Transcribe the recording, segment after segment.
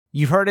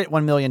you've heard it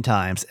 1 million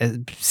times.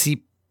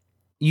 See,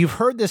 you've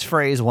heard this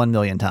phrase 1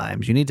 million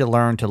times. You need to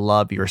learn to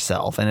love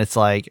yourself. And it's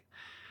like,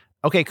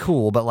 okay,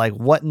 cool. But like,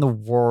 what in the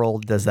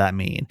world does that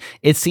mean?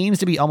 It seems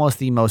to be almost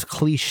the most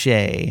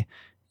cliche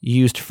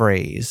used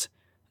phrase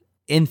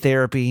in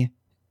therapy,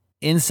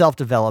 in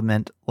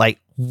self-development. Like,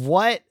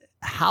 what?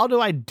 How do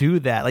I do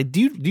that? Like,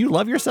 do you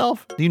love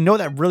yourself? Do you know what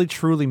that really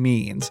truly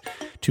means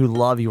to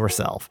love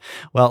yourself?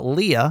 Well,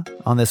 Leah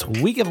on this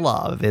week of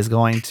love is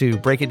going to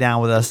break it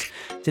down with us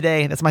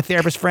today. That's my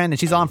therapist friend, and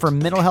she's on for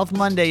Mental Health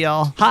Monday,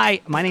 y'all.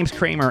 Hi, my name's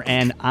Kramer,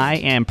 and I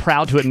am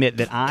proud to admit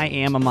that I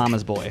am a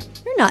mama's boy.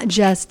 You're not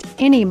just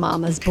any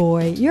mama's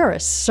boy. You're a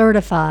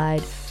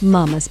certified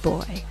mama's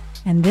boy.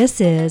 And this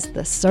is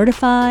the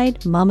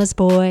Certified Mama's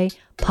Boy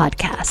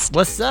podcast.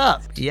 What's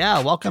up?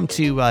 Yeah, welcome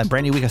to a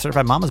brand new week of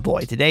Certified Mama's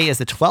Boy. Today is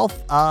the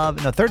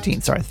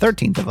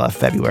 13th of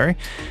February.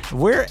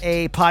 We're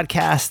a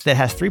podcast that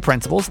has 3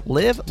 principles: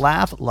 live,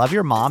 laugh, love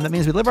your mom. That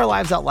means we live our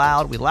lives out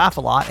loud, we laugh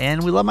a lot,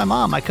 and we love my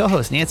mom, my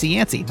co-host, Nancy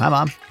Yancey. Hi,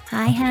 Mom.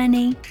 Hi,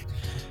 honey.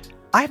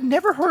 I've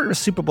never heard of a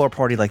Super Bowl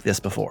party like this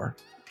before.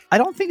 I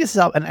don't think this is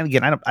out, and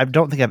again, I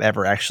don't think I've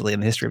ever actually in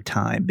the history of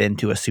time been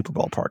to a Super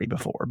Bowl party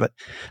before, but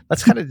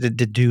let's kind of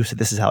deduce that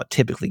this is how it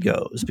typically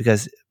goes,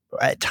 because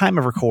at time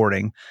of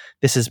recording,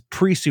 this is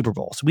pre-Super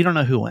Bowl, so we don't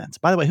know who wins.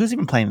 By the way, who's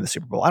even playing in the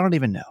Super Bowl? I don't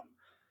even know.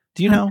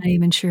 Do you know? I'm not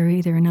even sure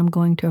either, and I'm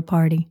going to a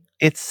party.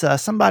 It's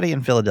somebody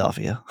in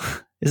Philadelphia.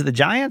 Is it the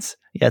Giants?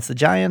 Yeah, it's the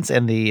Giants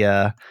and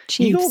the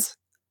Eagles?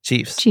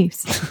 Chiefs.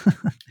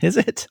 Is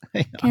it?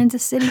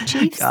 Kansas City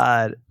Chiefs?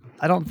 God,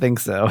 I don't think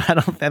so.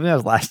 I think that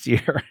was last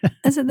year.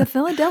 Is it the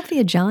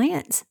Philadelphia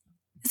Giants?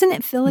 Isn't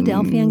it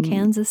Philadelphia and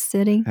Kansas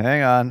City?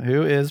 Hang on.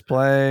 Who is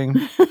playing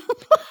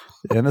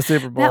in the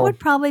Super Bowl? That would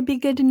probably be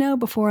good to know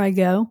before I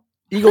go.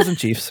 Eagles and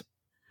Chiefs.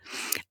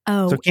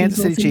 Oh, so Kansas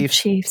Eagles City and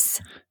Chiefs.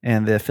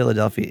 And the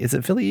Philadelphia. Is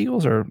it Philly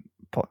Eagles or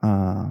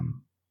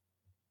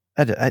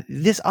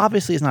this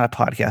obviously is not a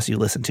podcast you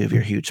listen to if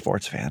you're a huge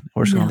sports fan.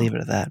 We're just going to leave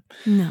it at that.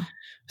 No.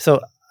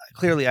 So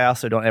clearly I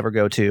also don't ever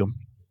go to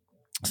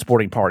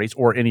sporting parties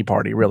or any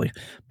party really.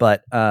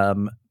 But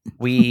so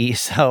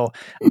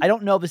I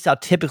don't know if this is how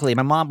typically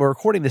we're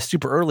recording this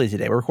super early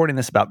today. We're recording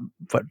this about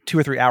 2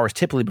 or 3 hours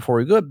typically before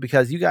we go,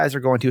 because you guys are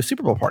going to a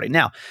Super Bowl party.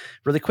 Now,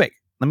 really quick,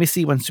 let me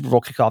see when Super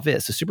Bowl kickoff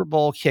is. So Super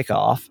Bowl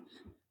kickoff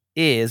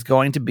is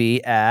going to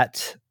be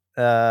at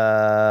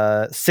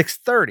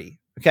 6:30.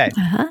 Okay.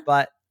 Uh-huh.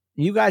 But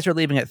you guys are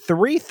leaving at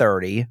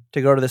 3:30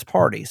 to go to this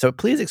party. So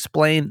please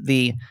explain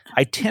the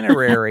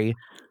itinerary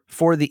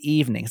for the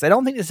evenings. I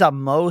don't think this is how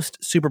most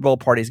Super Bowl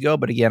parties go,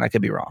 but again, I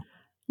could be wrong.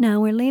 No,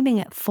 we're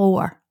leaving at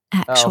 4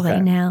 actually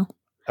now.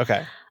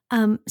 Okay.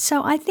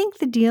 So I think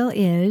the deal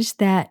is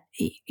that,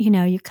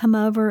 you come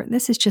over.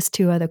 This is just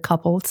 2 other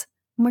couples.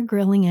 And we're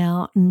grilling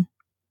out, and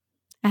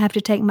I have to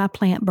take my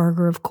plant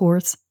burger, of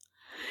course.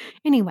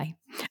 Anyway,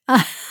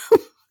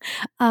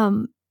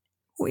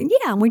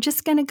 we're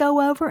just going to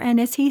go over, and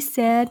as he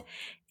said,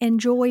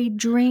 enjoy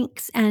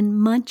drinks and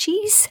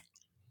munchies,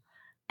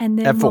 and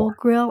then we'll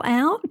grill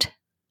out.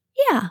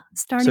 Yeah,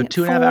 starting at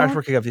 4. So 2.5 hours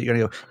for kickoff that you're going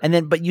to go. And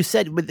then, but you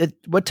said,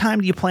 what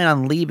time do you plan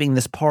on leaving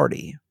this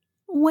party?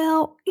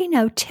 Well,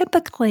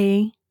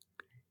 typically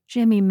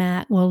Jimmy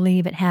Mack will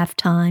leave at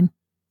halftime.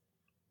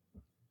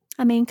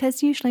 I mean,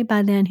 because usually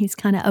by then he's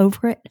kind of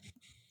over it.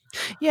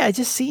 Yeah, it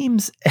just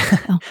seems,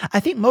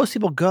 I think most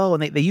people go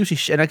and they usually,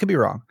 and I could be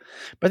wrong,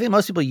 but I think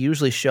most people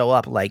usually show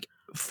up like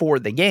for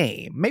the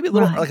game, maybe a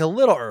little, like a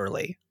little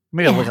early,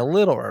 like a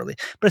little early,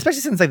 but especially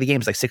since like the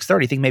game's like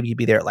 6:30, I think maybe you'd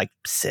be there at like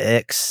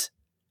 6.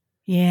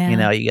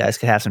 Yeah. You guys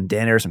could have some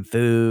dinner, some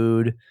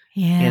food,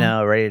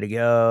 ready to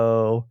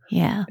go.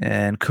 Yeah.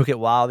 And cook it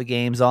while the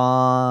game's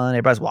on.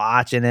 Everybody's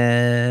watching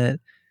it.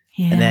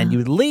 Yeah. And then you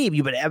would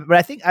leave. But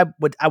I think I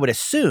would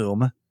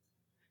assume,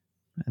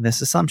 and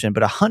this assumption,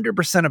 but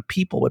 100% of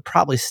people would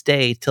probably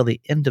stay till the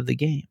end of the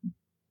game.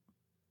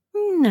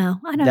 No,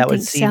 I don't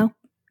think so.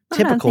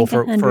 Typical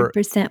for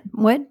 100%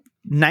 would.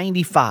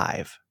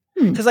 95.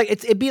 Because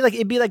it'd be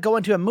like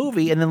going to a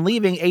movie and then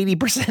leaving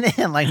 80%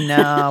 in. Like,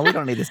 no, we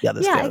don't need to see how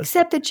this goes.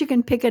 Except that you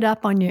can pick it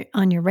up on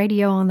your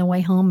radio on the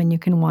way home, and you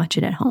can watch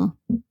it at home.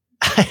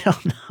 I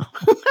don't know.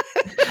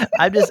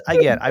 I've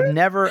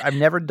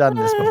never done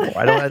this before.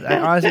 I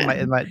honestly,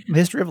 in my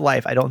history of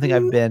life, I don't think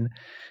I've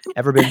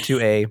ever been to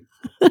a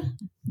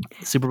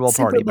Super Bowl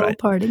party.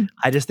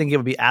 I just think it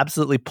would be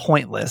absolutely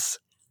pointless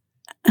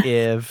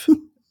if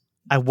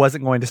I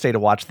wasn't going to stay to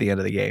watch the end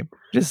of the game.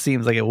 It just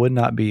seems like it would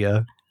not be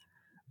a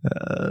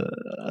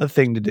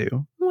thing to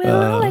do.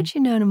 Well, I'll let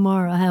you know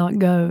tomorrow how it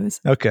goes.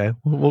 Okay,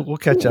 we'll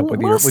catch up with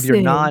your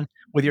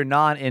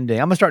non-ending.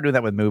 I'm gonna start doing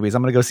that with movies.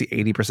 I'm gonna go see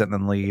 80% and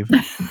then leave.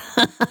 But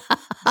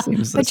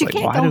you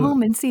can't go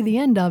home and see the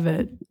end of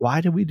it.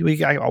 Why do we do?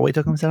 I'll wait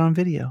till it comes out on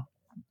video.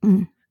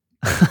 Then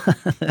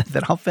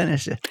I'll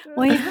finish it.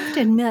 Well, you have to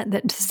admit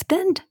that to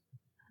spend,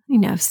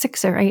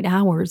 6 or 8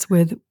 hours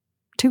with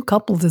 2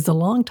 couples is a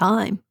long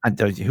time.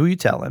 Who are you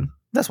telling?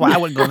 That's why I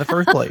wouldn't go in the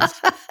first place.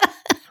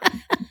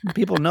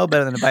 People know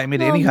better than invite me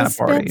to any kind of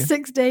party. Spend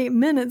 6 to 8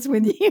 minutes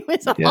with you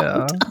is a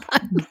long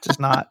time. Just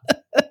not.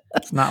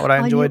 It's not what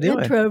I enjoy you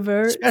doing,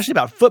 introverts. especially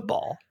about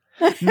football.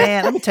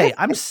 Man, let me tell you,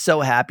 I'm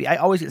so happy. I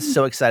always get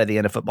so excited at the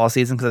end of football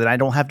season because then I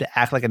don't have to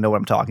act like I know what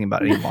I'm talking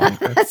about any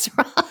longer. That's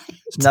right.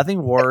 It's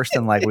nothing worse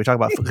than like we talk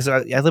about because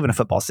I live in a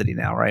football city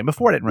now, right?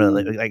 Before I didn't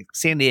really like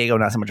San Diego,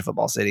 not so much a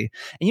football city,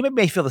 and you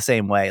may feel the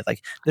same way.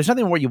 Like there's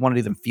nothing where you want to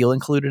even feel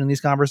included in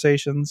these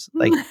conversations,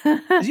 like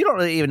 'cause you don't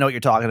really even know what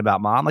you're talking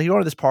about, Mom. Like you're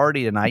going to this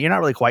party tonight, you're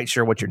not really quite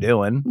sure what you're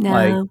doing.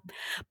 No,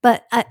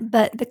 but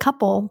the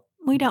couple,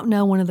 we don't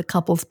know one of the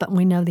couples, but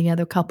we know the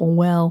other couple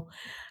well,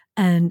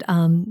 and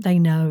they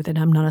know that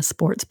I'm not a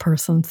sports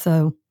person,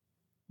 so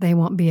they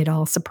won't be at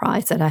all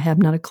surprised that I have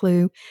not a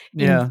clue.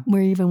 Yeah, And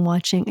we're even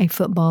watching a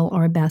football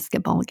or a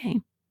basketball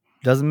game.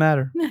 doesn't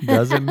matter.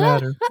 Doesn't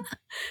matter.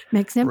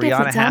 Makes no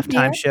Rihanna difference.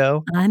 halftime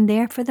show. I'm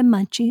there for the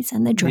munchies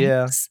and the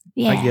drinks.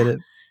 Yeah, I get it.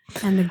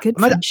 And the good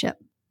friendship.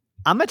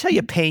 I'm gonna tell you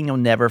a pain you'll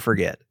never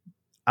forget.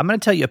 I'm going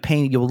to tell you a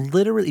pain you'll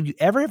literally, if you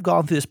ever have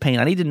gone through this pain,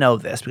 I need to know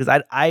this because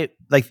I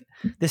like,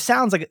 this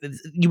sounds like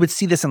you would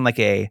see this in like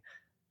a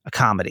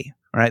comedy,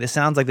 right? This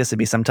sounds like this would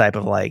be some type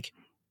of like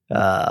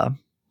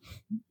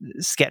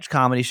sketch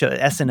comedy show,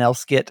 SNL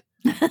skit.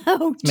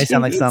 Oh, it may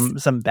sound like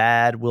some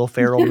bad Will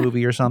Ferrell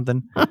movie or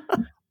something.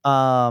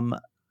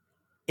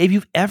 If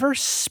you've ever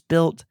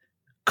spilt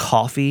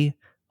coffee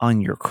on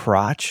your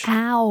crotch,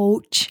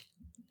 ouch,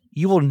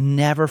 you will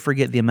never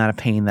forget the amount of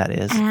pain that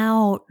is.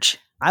 Ouch.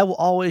 I will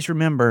always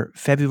remember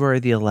February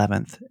the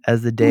 11th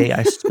as the day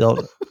I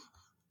spilled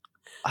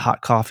hot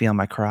coffee on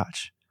my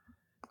crotch.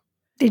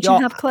 Did you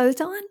have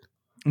clothes on?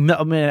 No,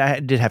 I mean, I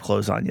did have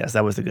clothes on. Yes,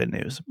 that was the good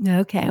news.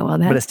 Okay, well,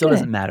 that's but it still good.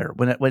 doesn't matter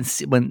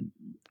when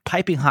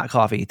piping hot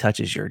coffee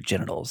touches your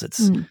genitals.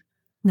 It's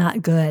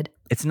not good.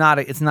 It's not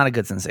a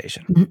good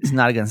sensation. It's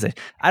not a good sensation.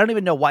 I don't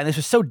even know why. This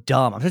was so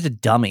dumb. I'm such a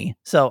dummy.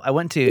 So I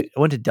went to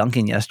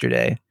Dunkin'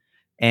 yesterday,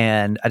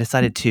 and I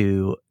decided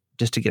to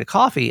get a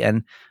coffee,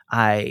 and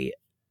I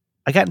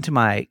got into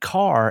my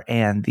car,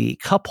 and the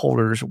cup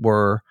holders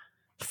were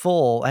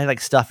full. I had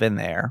like stuff in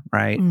there,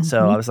 right? Mm-hmm.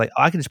 So I was like,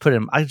 I can just put it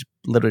in. I just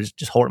literally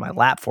just hold it in my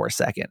lap for a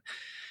second.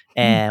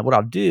 And what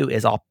I'll do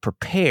is I'll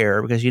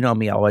prepare, because you know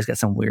me, I always got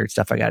some weird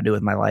stuff I got to do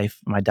with my life,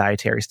 my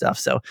dietary stuff.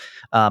 So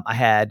I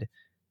had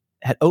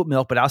oat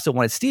milk, but I also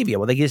wanted stevia.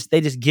 Well, they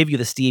just give you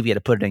the stevia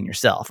to put it in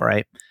yourself,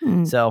 right?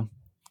 So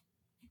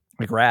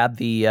I grab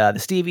the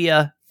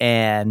stevia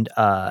and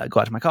go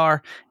out to my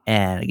car,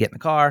 and I get in the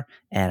car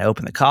and I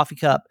open the coffee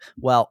cup.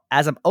 Well,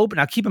 as I'm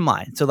opening, now keep in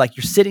mind, so like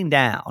you're sitting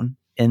down,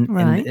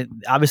 and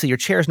obviously your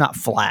chair's not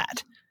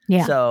flat.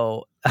 Yeah.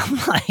 So I'm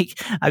like,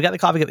 I've got the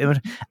coffee cup.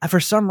 And for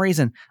some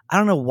reason, I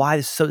don't know why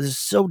this is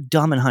so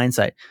dumb in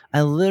hindsight.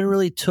 I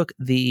literally took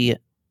the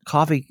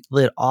coffee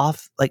lid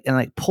off,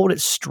 and pulled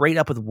it straight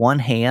up with one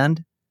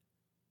hand.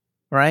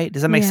 Right?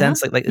 Does that make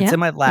sense? Like it's in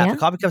my lap. The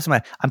coffee cup's in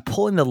my. I'm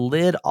pulling the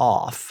lid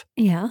off.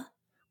 Yeah.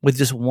 With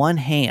just one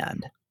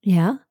hand.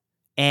 Yeah.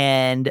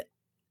 And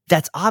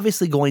that's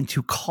obviously going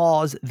to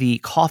cause the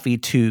coffee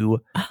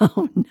to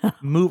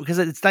move, because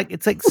it's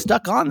like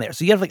stuck on there.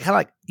 So you have to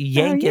kind of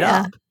yank it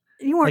up.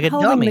 You weren't like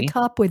holding the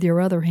cup with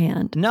your other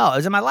hand. No, it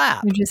was in my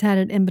lap. You just had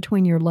it in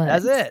between your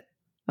legs. That's it.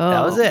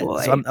 That was it.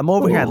 Boy. So I'm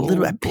over here.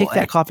 I pick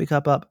that coffee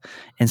cup up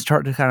and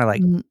start to kind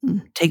of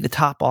take the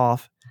top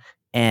off.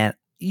 And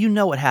you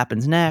know what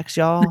happens next,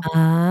 y'all.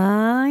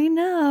 I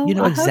know. You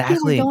know exactly. I hope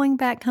you were going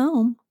back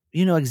home.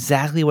 You know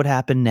exactly what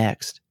happened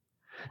next.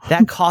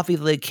 That coffee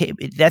lid came.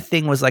 That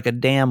thing was like a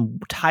damn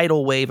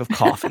tidal wave of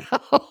coffee.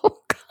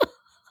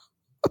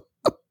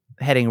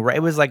 Heading right.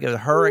 It was like a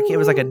hurricane. It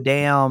was like a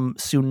damn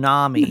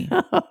tsunami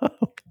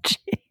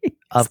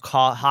of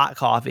hot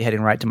coffee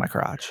heading right to my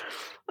crotch.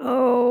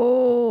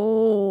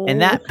 Oh.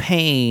 And that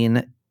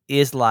pain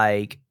is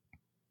like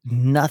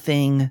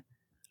nothing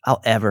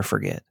I'll ever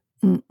forget.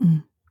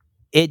 Mm-mm.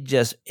 And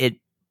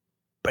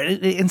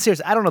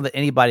seriously, I don't know that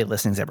anybody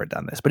listening's ever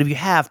done this, but if you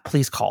have,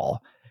 please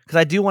call, because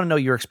I do want to know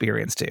your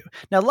experience too.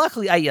 Now,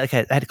 luckily, I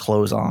had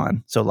clothes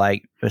on, so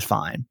it was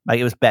fine.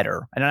 It was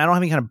better, and I don't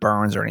have any kind of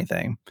burns or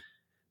anything.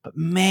 But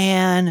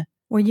man,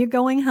 were you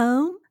going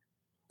home?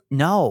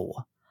 No.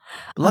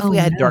 But luckily,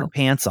 I had dark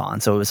pants on,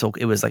 so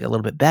it was like a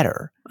little bit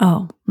better.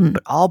 Oh,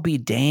 but I'll be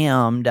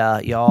damned,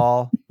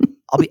 y'all.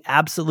 I'll be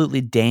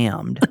absolutely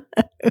damned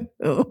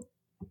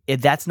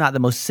if that's not the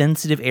most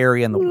sensitive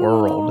area in the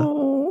world.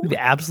 The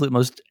absolute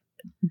most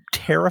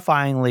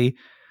terrifyingly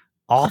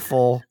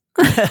awful,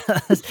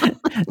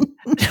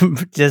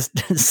 just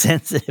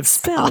sensitive.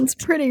 Sounds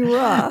pretty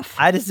rough.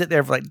 I just sit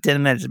there for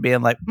 10 minutes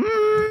being like,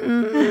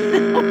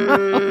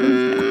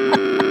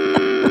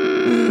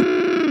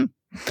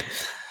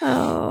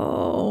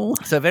 Oh.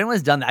 So if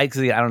anyone's done that, I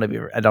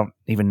don't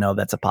even know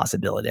that's a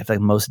possibility. I feel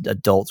like most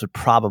adults would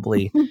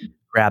probably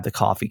grab the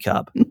coffee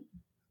cup,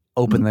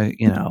 open the,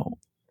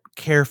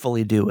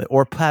 carefully do it,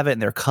 or have it in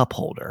their cup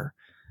holder.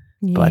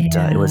 Yeah. But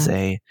it was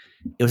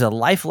a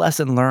life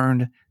lesson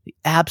learned the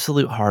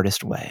absolute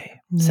hardest way.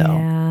 So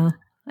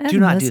do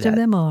not do that. Most of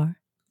them are.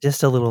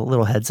 Just a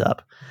little heads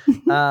up.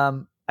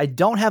 I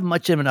don't have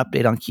much of an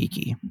update on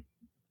Kiki.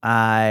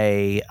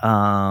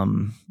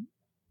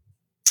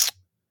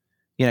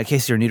 In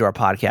case you're new to our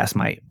podcast,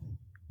 my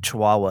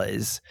Chihuahua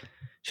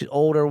she's an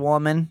older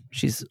woman.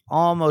 She's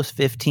almost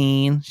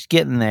 15. She's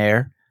getting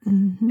there.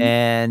 Mhm.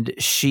 And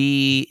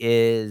she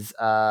is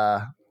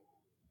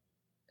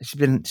she's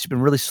been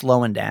really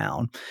slowing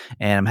down,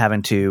 and I'm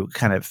having to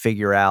kind of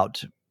figure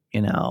out,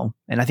 and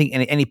I think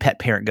any pet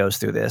parent goes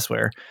through this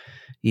where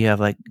you have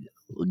like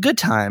good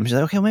times.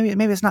 You're like, okay,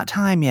 maybe it's not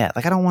time yet.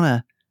 Like I don't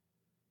want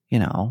to, I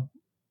don't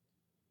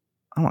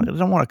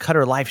want to cut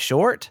her life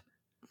short.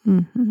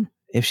 Mhm.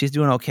 If she's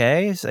doing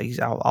okay, it's like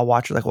I'll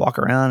watch her like walk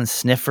around and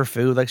sniff for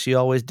food like she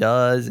always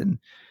does. But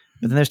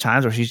then there's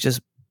times where she's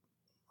just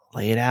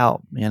lay it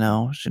out,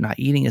 she's not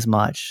eating as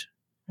much,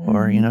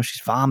 or Mhm.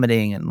 she's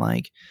vomiting and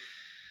like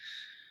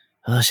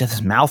she has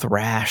this mouth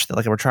rash that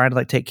like we're trying to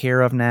like take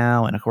care of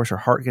now, and of course her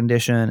heart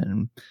condition,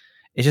 and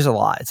it's just a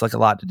lot. It's like a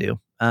lot to do.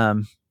 I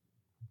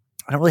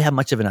don't really have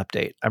much of an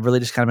update. I've really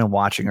just kind of been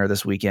watching her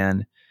this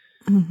weekend.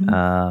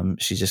 Mhm.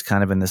 She's just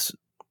kind of in this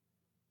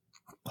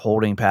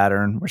holding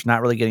pattern where it's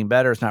not really getting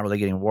better, it's not really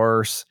getting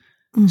worse.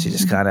 She's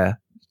just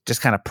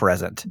Mhm. kind of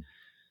present.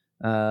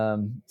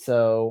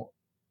 So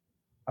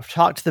I've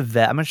talked to the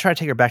vet. I'm going to try to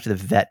take her back to the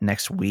vet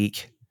next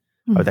week,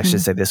 or I should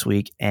Mhm. say this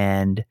week,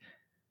 and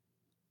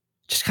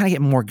just kind of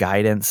get more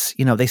guidance.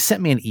 They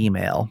sent me an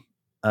email.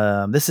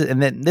 This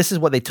is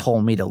what they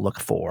told me to look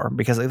for,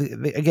 because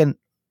again,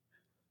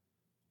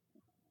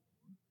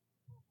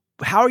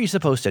 how are you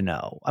supposed to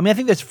know? I mean, I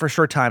think there's for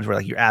sure times where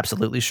like you're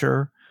absolutely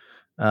sure,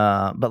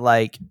 but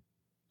like,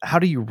 how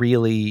do you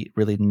really,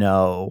 really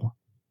know,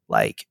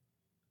 like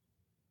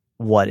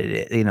what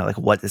it is? Like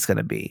what it's going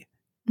to be,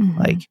 Mhm.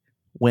 like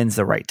when's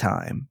the right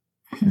time,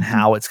 and Mhm.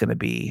 how it's going to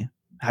be,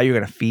 how you're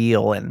going to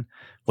feel, and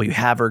will you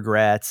have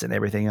regrets and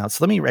everything else.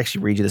 So let me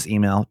actually read you this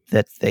email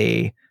that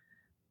they.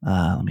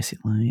 Let me see.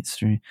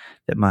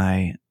 That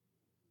my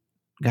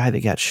guy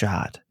that got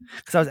shot,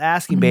 because I was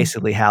asking Mhm.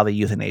 basically how the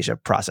euthanasia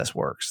process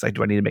works. Like,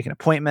 do I need to make an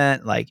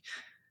appointment? Like,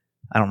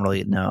 I don't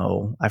really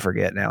know. I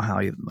forget now how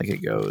it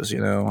goes. I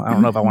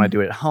don't know if I want to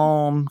do it at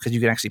home, because you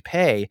can actually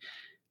pay.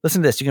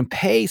 Listen to this. You can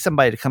pay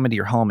somebody to come into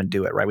your home and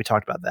do it. Right? We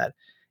talked about that.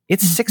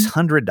 It's Mhm.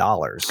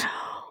 $600.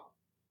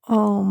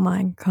 Oh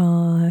my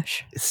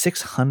gosh. It's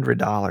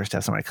 $600 to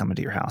have somebody come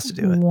into your house to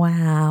do it.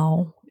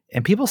 Wow.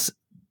 And people sing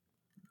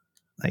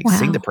the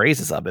Wow.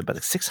 praises of it,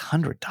 but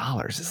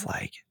 $600 is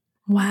like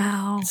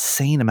Wow.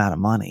 insane amount of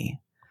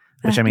money.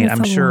 Which, I That mean, is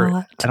I'm a sure,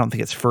 lot. I don't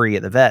think it's free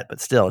at the vet, but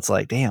still, it's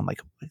like, damn,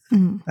 like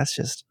Mm. that's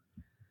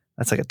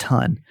like a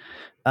ton.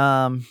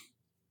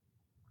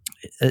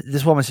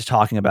 This woman's just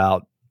talking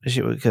about,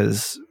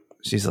 because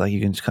she's like,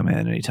 you can just come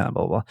in anytime,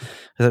 blah, blah, blah.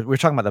 'Cause we're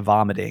talking about the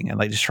vomiting and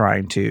like just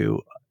trying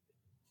to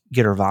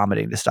get her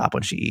vomiting to stop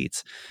when she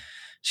eats.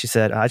 She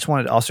said, I just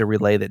wanted to also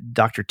relay that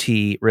Dr.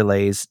 T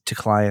relays to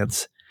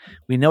clients.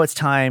 We know it's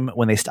time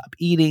when they stop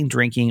eating,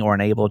 drinking, or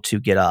unable to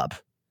get up.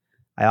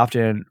 I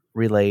often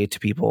relay to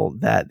people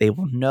that they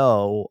will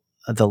know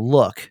the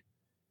look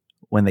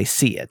when they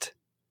see it.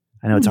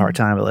 I know it's a hard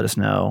time, but let us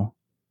know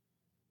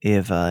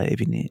if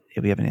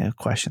you have any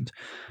questions.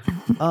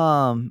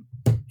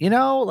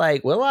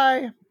 Like, will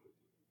I?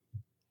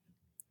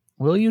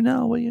 Will you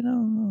know? Will you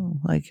know?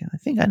 Like, I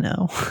think I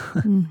know.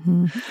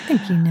 Mm-hmm. I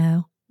think you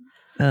know.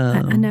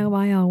 I know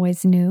I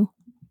always knew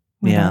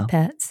with our Yeah.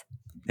 pets.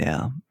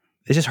 Yeah.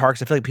 It's just hard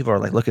because I feel like people are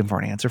like looking for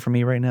an answer from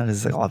me right now, because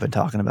it's like all I've been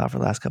talking about for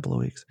the last couple of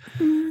weeks.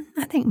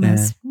 I think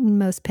And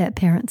most pet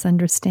parents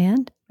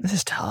understand. this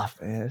is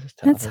tough, man. This is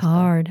tough. It's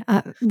hard.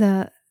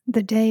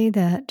 The day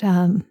that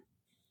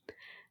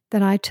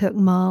that I took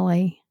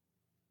Molly,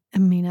 I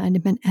mean,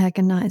 I'd been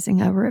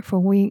agonizing over it for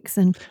weeks,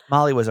 and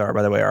Molly was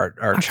by the way, our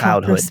our Cocker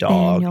childhood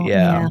dog. Spaniel,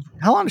 Yeah. yeah.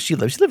 How long did she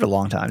live? She lived a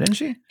long time, didn't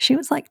she? She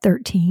was like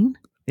 13,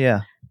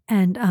 Yeah.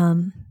 and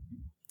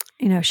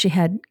she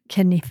had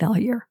kidney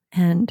failure,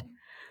 and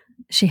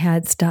she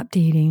had stopped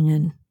eating,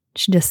 and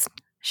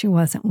she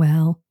wasn't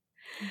well.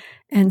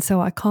 And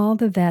so I called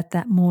the vet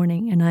that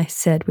morning and I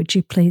said, would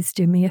you please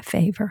do me a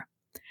favor?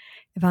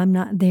 If I'm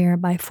not there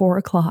by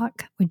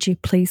 4:00, would you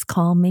please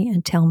call me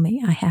and tell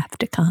me I have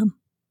to come?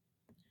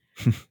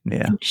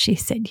 Yeah. And she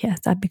said, yes,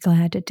 I'd be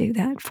glad to do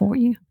that for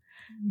you.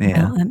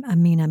 Yeah. Well, I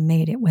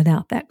made it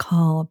without that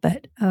call,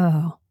 but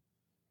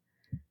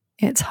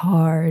it's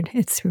hard.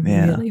 It's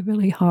really,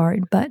 really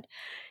hard. But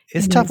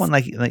it's tough when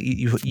like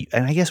you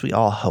and I guess we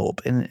all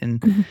hope.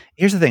 And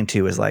here's the thing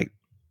too, is like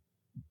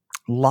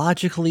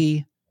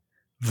logically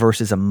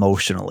versus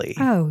emotionally.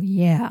 Oh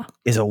yeah.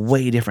 Is a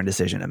way different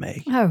decision to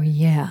make. Oh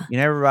yeah.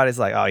 Everybody's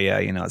like, oh yeah,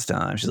 it's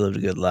time. She lived a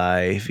good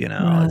life.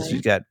 Right.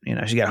 She's got,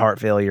 she got heart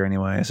failure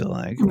anyway. So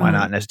like, why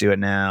not just do it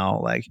now?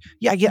 Like,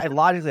 yeah,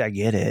 logically I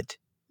get it.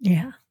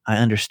 Yeah. I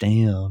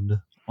understand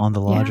on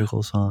the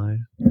logical side.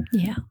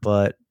 Yeah.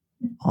 But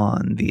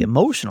on the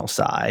emotional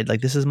side,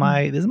 like this is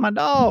my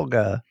dog.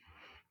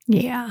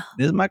 Yeah.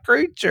 This is my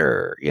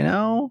creature,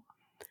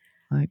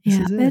 Like, this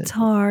is it. It's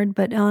hard,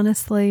 but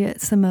honestly,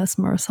 it's the most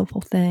merciful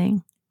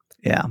thing.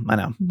 Yeah, I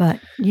know. But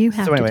you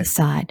have to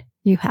decide.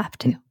 You have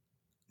to.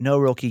 No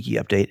real Kiki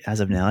update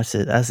as of now.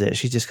 That's it.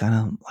 She's just kind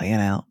of laying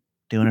out,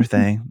 doing her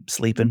thing,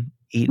 sleeping,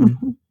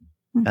 eating.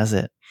 That's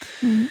it.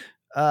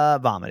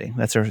 Vomiting.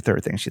 That's her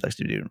third thing she likes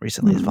to do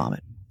recently is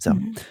vomit. So,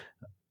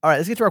 all right,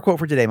 let's get to our quote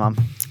for today, Mom.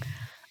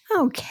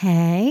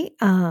 Okay.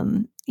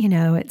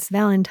 It's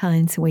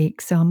Valentine's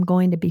week, so I'm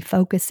going to be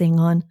focusing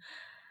on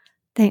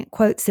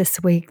quotes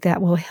this week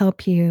that will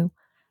help you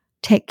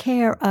take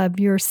care of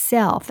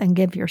yourself and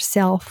give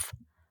yourself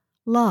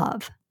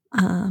love,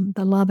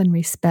 the love and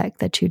respect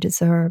that you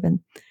deserve. And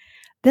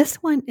this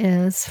one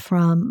is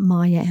from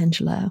Maya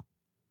Angelou.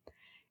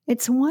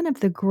 It's one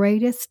of the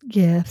greatest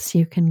gifts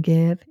you can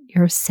give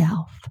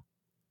yourself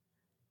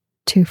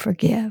to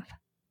forgive.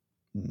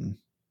 Mm.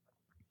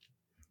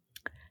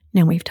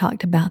 Now, we've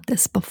talked about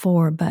this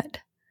before, but,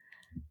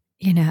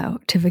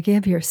 to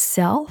forgive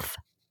yourself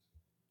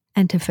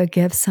and to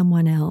forgive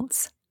someone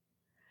else,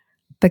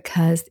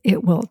 because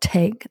it will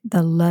take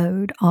the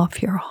load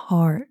off your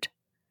heart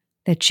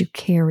that you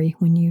carry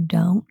when you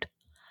don't.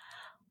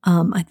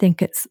 I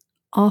think it's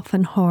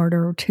often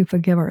harder to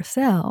forgive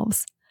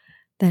ourselves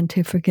than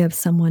to forgive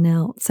someone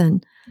else.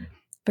 And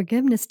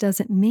forgiveness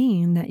doesn't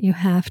mean that you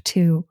have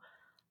to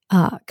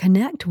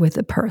connect with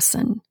a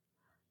person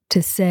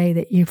to say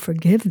that you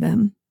forgive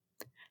them.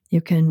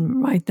 You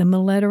can write them a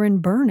letter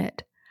and burn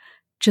it.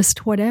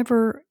 Just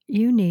whatever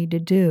you need to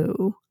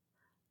do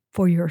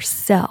for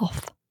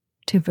yourself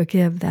to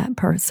forgive that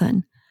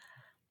person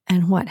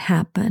and what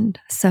happened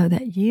so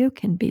that you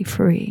can be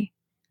free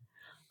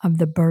of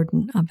the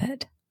burden of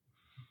it.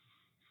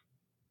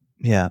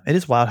 Yeah, it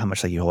is wild how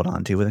much you hold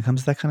on to when it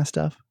comes to that kind of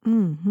stuff.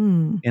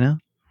 Mm-hmm.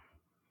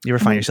 You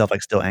ever find yourself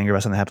still angry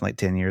about something that happened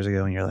 10 years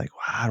ago, and you're like,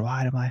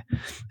 why am I?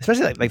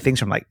 Especially like things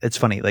from it's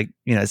funny,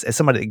 as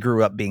somebody that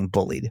grew up being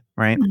bullied,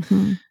 right?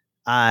 Mm-hmm.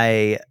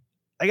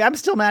 I'm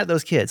still mad at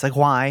those kids. Like,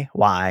 why?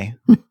 Why?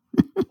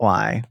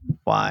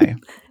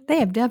 They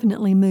have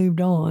definitely moved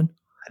on.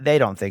 They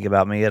don't think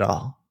about me at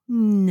all.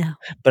 No.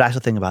 But I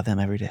still think about them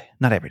every day.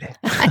 Not every day.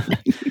 I know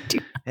you do.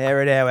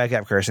 Every day I wake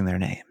up cursing their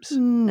names.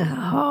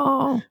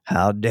 No.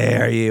 How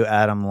dare you,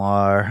 Adam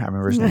Lar? I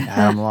remember his name,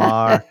 Adam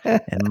Lar,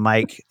 and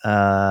Mike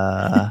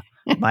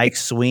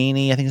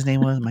Sweeney. I think his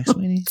name was Mike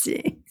Sweeney.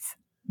 Jeez.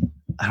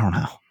 I don't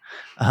know.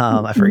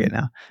 I forget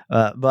now.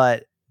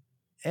 But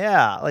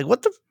yeah,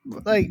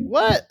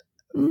 what?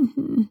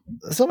 Mm-hmm.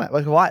 So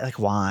why?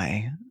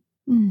 Why?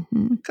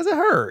 Mm-hmm. Because it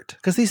hurt.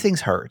 Because these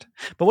things hurt.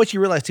 But what you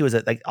realize too is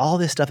that all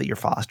this stuff that you're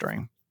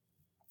fostering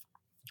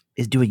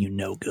is doing you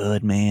no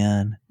good,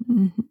 man.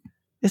 Mm-hmm.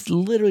 It's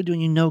literally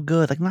doing you no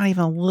good. Not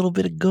even a little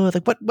bit of good.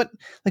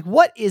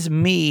 What is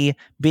me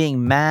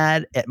being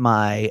mad at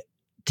my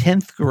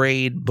 10th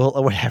grade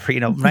or whatever,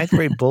 9th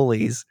grade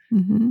bullies?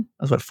 Mm-hmm.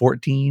 I was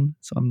 14.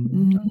 So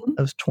that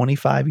was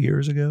 25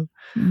 years ago.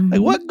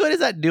 Mm-hmm. What good is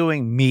that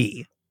doing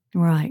me?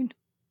 Right.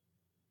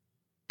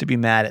 To be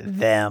mad at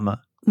them.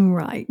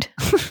 Right.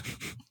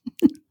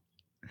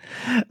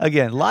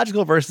 Again,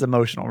 logical versus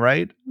emotional,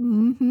 right?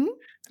 Mm-hmm.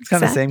 It's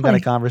kind of the same kind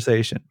of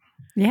conversation.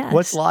 Yes.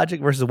 What's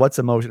logic versus what's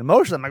emotion?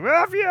 Emotion, I'm like,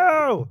 F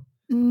you.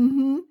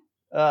 Mm-hmm.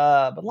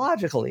 But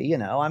logically,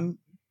 I'm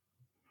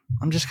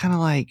just kind of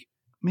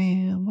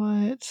man,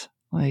 what?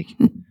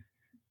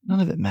 None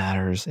of it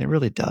matters. It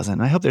really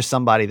doesn't. I hope there's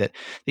somebody that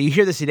you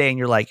hear this today and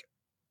you're like,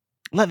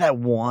 let that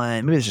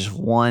one, maybe there's just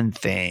one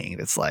thing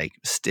that's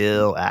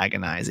still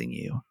agonizing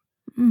you.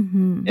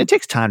 Mm-hmm. It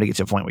takes time to get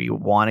to a point where you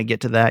want to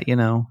get to that,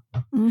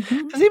 Mm-hmm.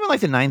 Because even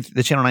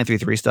the channel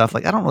 933 stuff,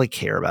 I don't really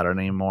care about it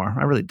anymore.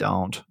 I really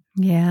don't.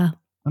 Yeah.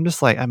 I'm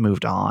just I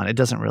moved on. It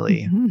doesn't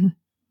really Mm-hmm.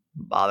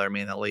 bother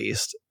me in the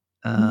least.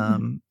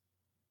 Mm-hmm.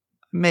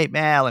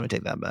 Let me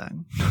take that back.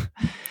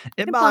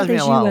 It bothers me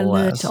a lot you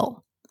less.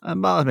 little.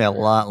 It bothers me a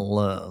lot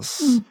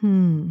less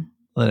Mm-hmm.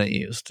 than it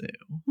used to.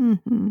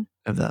 Mm-hmm.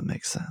 If that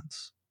makes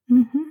sense.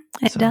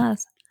 Mm-hmm. It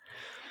does.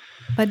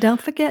 But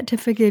don't forget to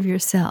forgive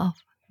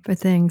yourself for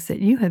things that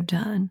you have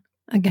done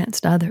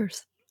against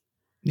others.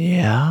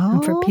 Yeah.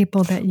 And for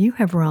people that you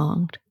have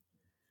wronged.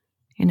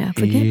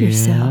 Forgive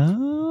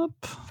yourself.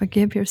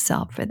 Forgive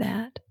yourself for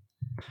that.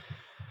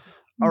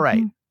 All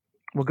right.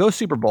 We'll go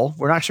Super Bowl.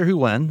 We're not sure who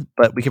won,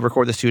 but we can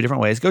record this 2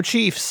 different ways. Go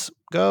Chiefs.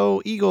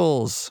 Go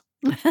Eagles.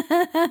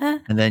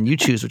 And then you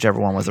choose whichever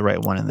one was the right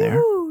one in there.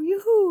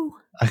 Yoo-hoo.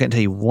 I can't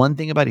tell you one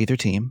thing about either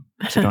team,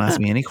 so don't ask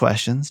me any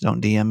questions.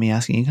 Don't DM me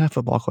asking any kind of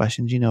football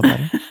questions. You know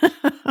better.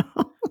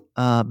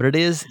 But it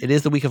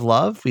is the week of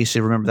love. We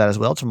should remember that as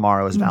well.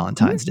 Tomorrow is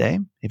Valentine's Day.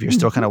 If you're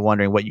still kind of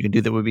wondering what you can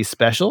do that would be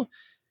special,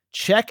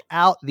 check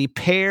out the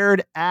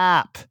Paired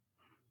app.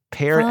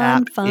 Paired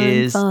app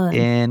is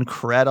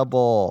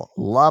incredible.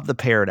 Love the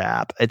Paired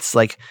app. It's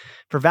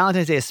for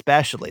Valentine's Day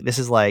especially. This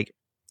is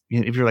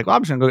if you're well,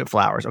 I'm just going to go get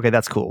flowers. Okay,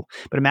 that's cool.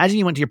 But imagine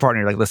you went to your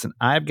partner. You're listen,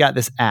 I've got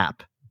this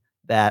app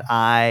that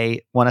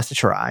I want us to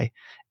try.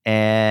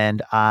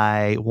 And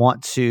I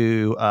want us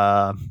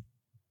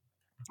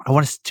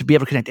to be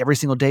able to connect every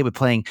single day with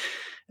playing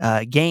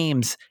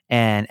games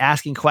and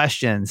asking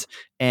questions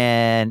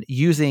and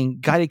using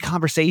guided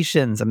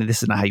conversations. I mean,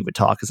 this is not how you would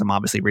talk because I'm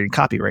obviously reading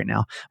copy right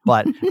now,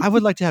 but I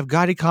would like to have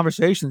guided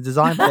conversations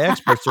designed by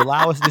experts to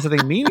allow us to do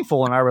something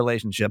meaningful in our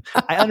relationship.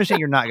 I understand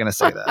you're not going to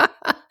say that.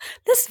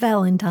 This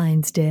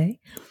Valentine's Day.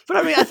 But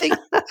I mean, I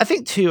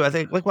think too,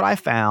 like what I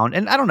found,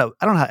 and I don't know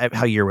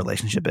how your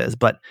relationship is,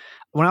 but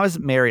when I was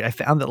married, I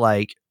found that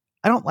like,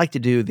 I never like to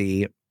do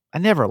these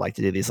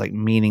like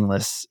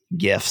meaningless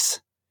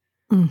gifts.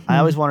 I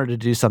always wanted to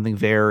do something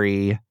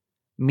very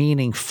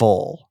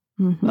meaningful.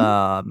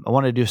 I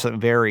wanted to do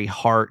something very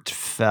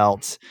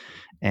heartfelt,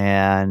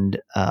 and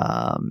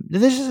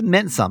this just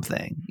meant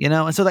something, you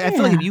know? And so like, I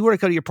feel like if you were to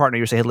go to your partner,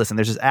 you would say, hey, listen,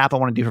 there's this app I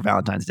want to do for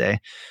Valentine's Day.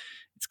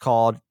 It's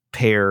called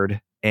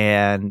Paired,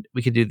 and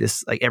we could do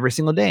this like every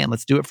single day, and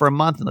let's do it for a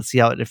month, and let's see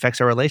how it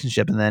affects our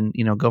relationship, and then,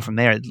 you know, go from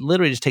there. It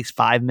literally just takes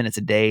 5 minutes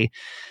a day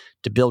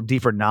to build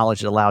deeper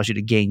knowledge that allows you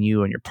to gain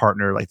you and your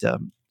partner like the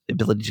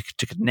ability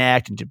to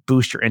connect and to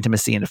boost your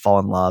intimacy and to fall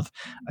in love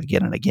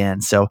again and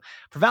again. So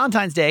for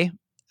Valentine's Day,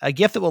 a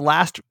gift that will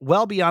last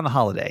well beyond the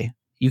holiday,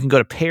 you can go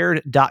to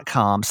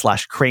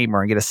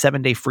paired.com/Kramer and get a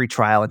 7-day free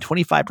trial and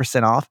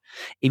 25% off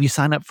if you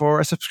sign up for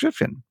a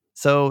subscription.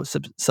 So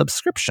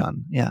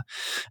subscription. Yeah.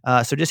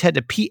 So just head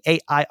to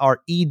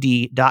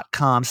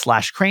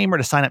paired.com/Kramer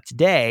to sign up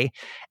today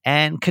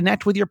and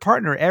connect with your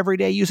partner every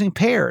day using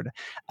Paired.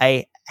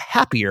 A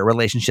happier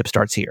relationship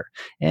starts here.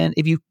 And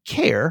if you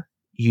care,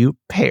 you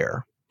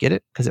pair. Get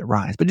it? Because it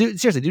rhymes. But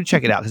seriously, do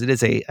check it out, because it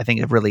is I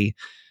think a really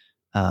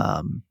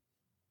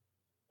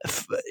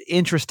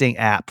interesting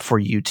app for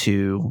you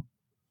to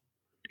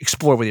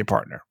explore with your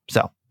partner.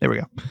 So there we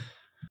go.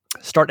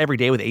 Start every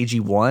day with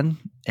AG1,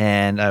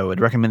 and I would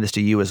recommend this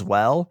to you as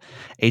well.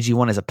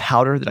 AG1 is a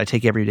powder that I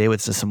take every day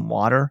with just some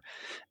water,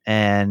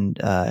 and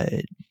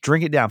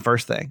drink it down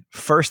first thing.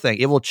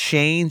 It will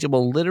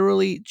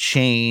literally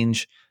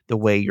change the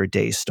way your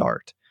days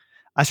start.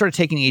 I started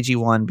taking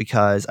AG1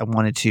 because I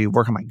wanted to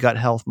work on my gut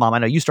health. Mom, I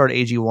know you started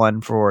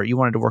AG1 you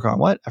wanted to work on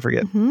what? I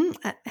forget.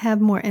 I have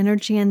more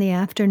energy in the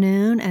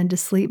afternoon and to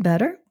sleep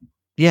better.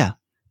 Yeah.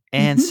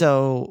 And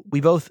so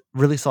we both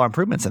really saw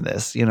improvements in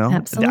this, you know.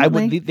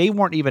 Absolutely. They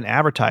weren't even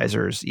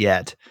advertisers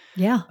yet.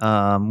 Yeah.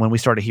 When we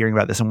started hearing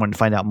about this and wanted to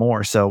find out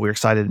more. So we're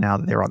excited now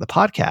that they're on the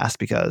podcast,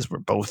 because we're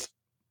both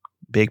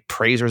big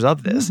praisers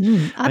of this.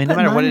 I mean, no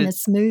matter what, in a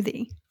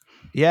smoothie.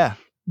 Yeah.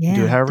 Yeah,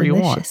 do it however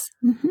delicious.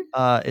 you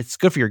want. It's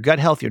good for your gut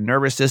health, your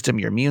nervous system,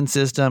 your immune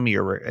system,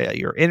 your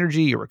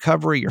energy, your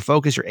recovery, your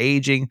focus, your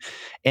aging.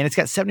 And it's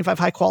got 75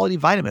 high quality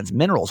vitamins,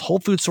 minerals, whole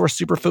food source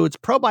superfoods,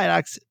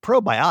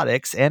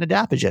 probiotics, and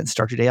adaptogens.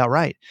 Start your day out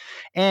right.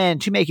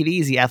 And to make it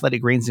easy,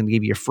 Athletic Greens is going to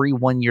give you a free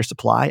 1-year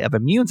supply of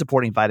immune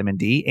supporting vitamin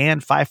D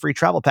and 5 free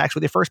travel packs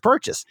with your first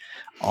purchase.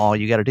 All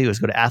you got to do is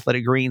go to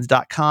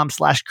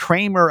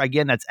athleticgreens.com/Kramer.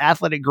 Again, that's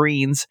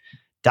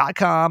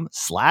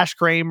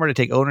athleticgreens.com/Kramer to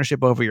take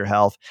ownership over your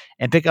health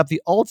and pick up the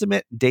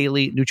ultimate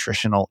daily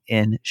nutritional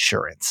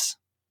insurance.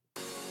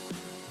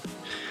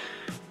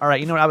 All right,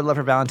 you know what I would love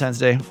for Valentine's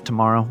Day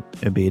tomorrow?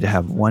 It would be to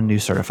have one new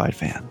certified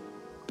fan.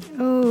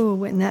 Oh,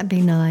 wouldn't that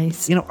be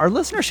nice? You know, our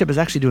listenership is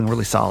actually doing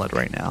really solid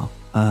right now.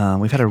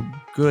 We've had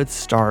a good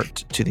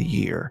start to the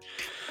year.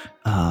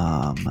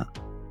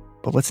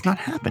 But what's not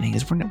happening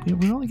is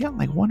we only got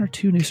like 1 or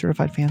 2 new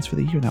certified fans for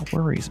the year, and that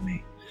worries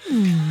me.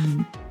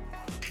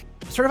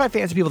 Certified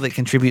fans are people that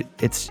contribute.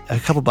 It's a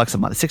couple bucks a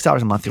month,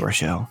 $6 a month to our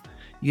show.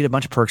 You get a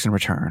bunch of perks in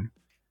return.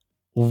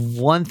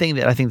 One thing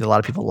that I think that a lot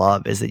of people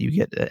love is that you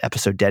get an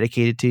episode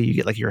dedicated to you. You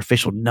get like your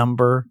official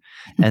number,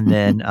 and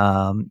then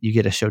you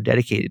get a show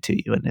dedicated to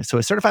you. And so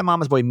a certified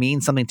mama's boy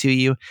means something to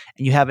you,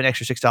 and you have an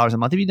extra $6 a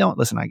month. If you don't,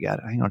 listen, I get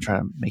it. I'm going to try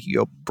to make you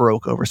go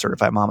broke over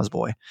certified mama's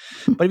boy.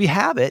 But if you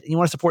have it and you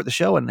want to support the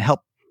show and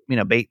help, you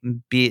know,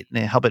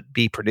 help it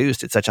be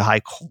produced at such a high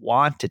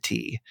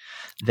quantity,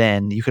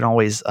 then you can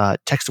always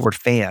text the word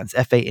fans,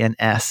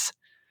 FANS,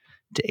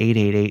 to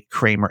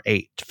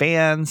 888-Kramer-8.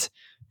 Fans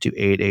to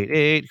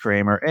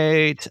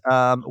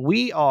 888-Kramer-8.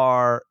 We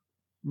don't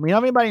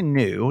have anybody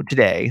new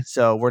today,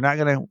 so we're not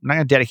gonna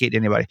dedicate to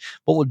anybody.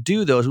 What we'll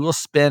do though is we will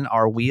spin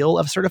our wheel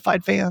of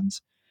certified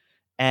fans,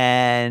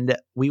 and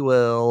we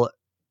will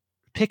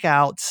pick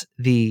out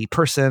the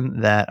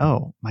person that,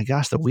 oh my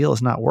gosh, the wheel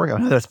is not working.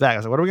 Oh, that's back. I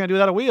was like, what are we gonna do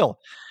without a wheel?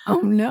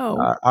 Oh no.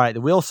 All right, the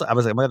wheel. I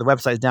was like, the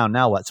website's down.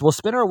 Now what? So we'll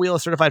spin our wheel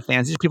of certified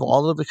fans. These are people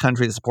all over the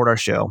country that support our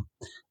show,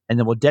 and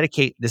then we'll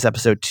dedicate this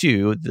episode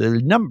to the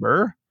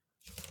number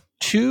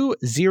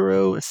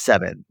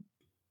 207.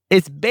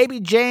 It's Baby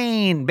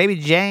Jane. Baby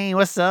Jane,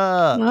 what's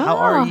up? How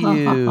are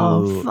you?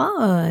 Oh,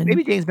 fun.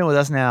 Baby Jane's been with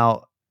us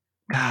now.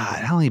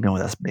 God, how long have you been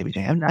with us, Baby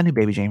Jane? I knew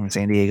Baby Jane from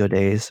San Diego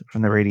days,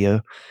 from the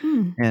radio.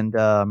 And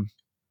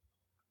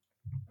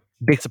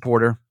big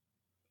supporter.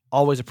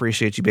 Always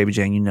appreciate you, Baby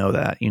Jane. You know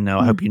that.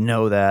 I hope you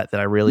know that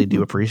I really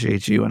do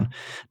appreciate you. And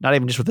not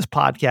even just with this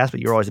podcast, but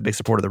you're always a big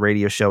supporter of the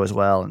radio show as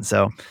well. And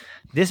so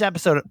this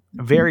episode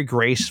very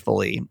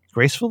gratefully,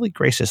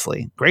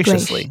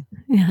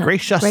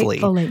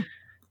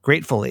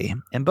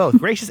 and both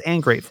gracious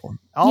and grateful.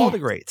 All the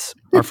greats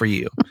are for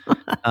you.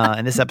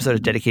 And this episode is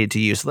dedicated to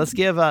you. So let's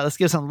give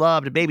some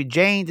love to Baby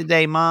Jane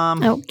today,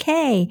 Mom.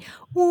 Okay.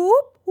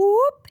 Whoop,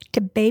 whoop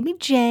to Baby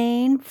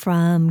Jane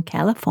from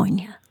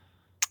California.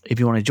 If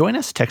you want to join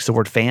us, text the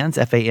word FANS,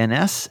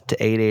 FANS, to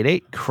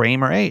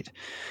 888-KRAMER8.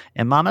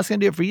 And Mom, that's going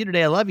to do it for you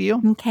today. I love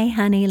you. Okay,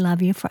 honey.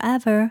 Love you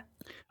forever.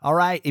 All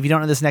right. If you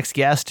don't know this next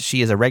guest,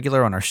 she is a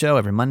regular on our show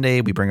every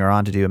Monday. We bring her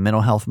on to do a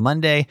Mental Health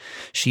Monday.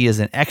 She is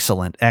an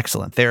excellent,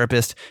 excellent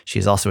therapist. She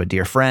is also a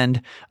dear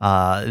friend.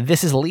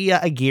 This is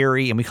Leah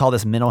Aguirre, and we call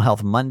this Mental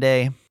Health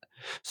Monday.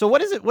 So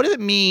what does it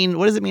mean?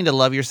 What does it mean to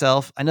love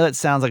yourself? I know that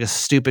sounds like a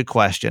stupid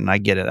question. I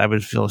get it. I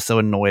would feel so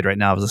annoyed right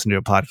now if I was listening to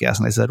a podcast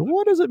and I said,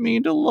 what does it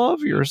mean to love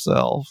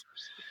yourself?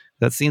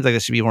 That seems like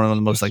it should be one of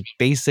the most like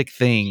basic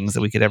things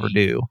that we could ever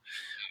do.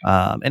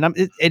 And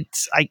I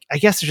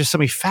guess there's just so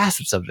many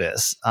facets of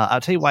this.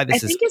 I'll tell you why this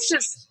is. I think it's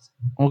just.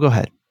 Well, go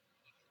ahead.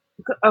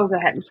 Go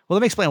ahead. Well,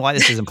 let me explain why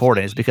this is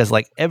important. It's because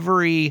like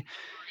every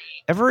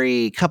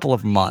couple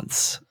of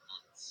months,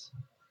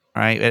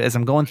 right, as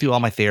I'm going through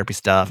all my therapy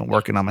stuff and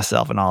working on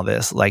myself and all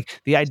this,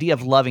 like the idea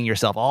of loving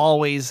yourself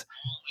always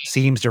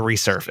seems to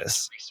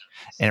resurface.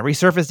 And it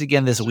resurfaced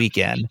again this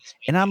weekend.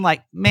 And I'm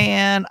like,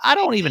 man, I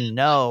don't even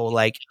know.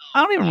 Like,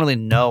 I don't even really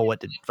know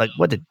what to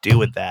do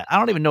with that. I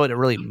don't even know what it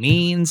really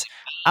means.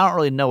 I don't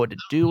really know what to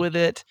do with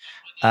it.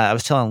 I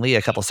was telling Leah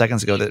a couple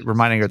seconds ago that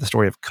reminding her of the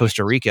story of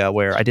Costa Rica,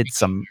 where I did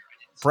some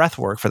breath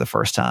work for the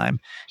first time.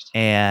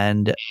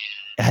 And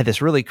I had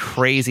this really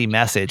crazy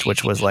message,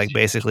 which was like,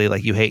 basically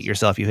like, you hate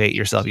yourself, you hate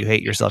yourself, you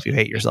hate yourself, you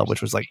hate yourself,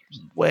 which was like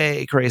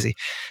way crazy.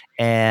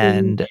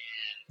 And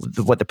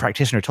what the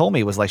practitioner told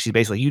me was like, she's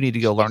basically, you need to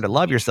go learn to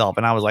love yourself.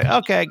 And I was like,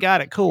 okay, got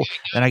it. Cool.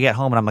 Then I get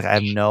home and I'm like, I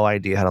have no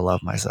idea how to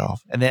love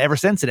myself. And then ever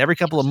since, and every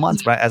couple of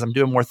months, but as I'm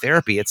doing more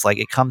therapy, it's like,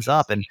 it comes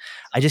up and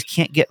I just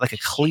can't get like a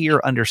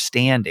clear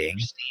understanding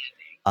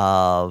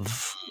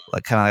of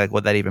like kind of like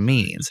what that even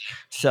means.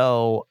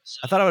 So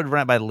I thought I would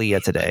run it by Leah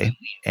today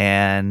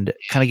and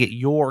kind of get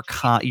your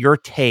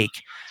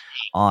take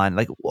on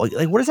like what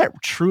does that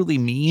truly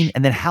mean?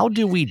 And then how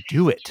do we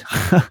do it?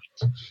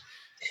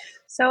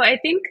 So I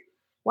think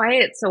why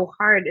it's so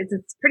hard is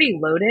it's pretty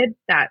loaded,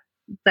 that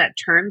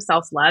term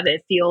self-love.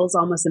 It feels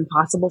almost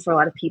impossible for a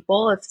lot of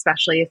people,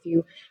 especially if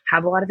you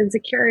have a lot of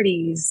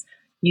insecurities,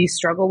 you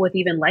struggle with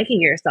even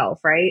liking yourself,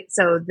 right?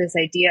 So this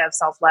idea of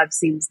self-love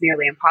seems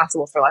nearly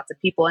impossible for lots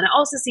of people. And it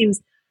also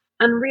seems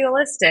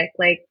unrealistic.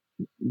 Like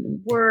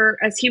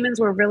as humans,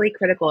 we're really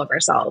critical of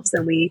ourselves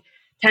and we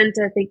tend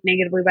to think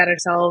negatively about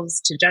ourselves,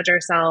 to judge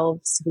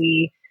ourselves.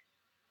 We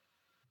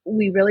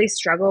really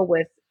struggle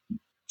with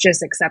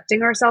just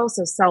accepting ourselves.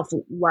 So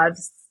self-love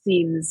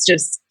seems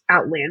just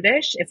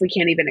outlandish if we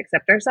can't even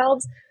accept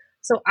ourselves.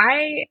 So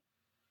I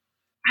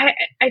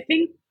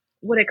think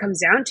what it comes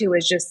down to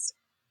is just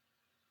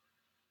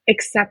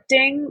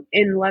accepting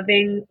and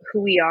loving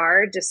who we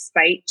are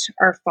despite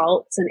our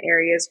faults and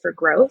areas for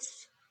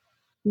growth.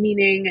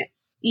 Meaning,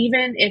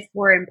 even if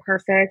we're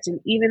imperfect and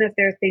even if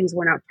there are things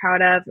we're not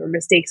proud of or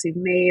mistakes we've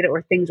made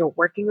or things we're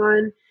working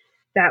on,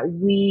 that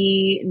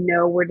we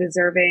know we're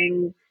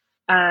deserving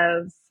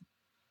of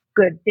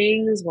good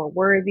things, we're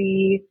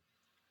worthy,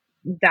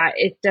 that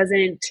it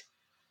doesn't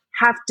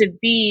have to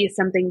be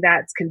something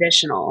that's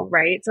conditional,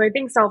 right? So I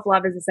think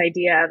self-love is this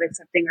idea of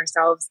accepting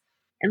ourselves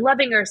and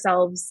loving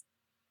ourselves,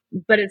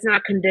 but it's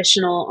not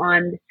conditional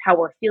on how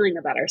we're feeling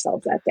about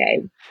ourselves that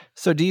day.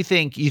 So do you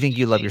think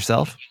you love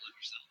yourself?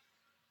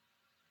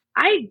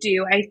 I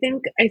do. I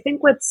think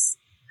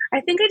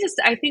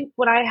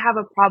what I have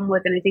a problem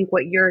with, and I think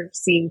what you're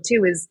seeing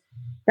too, is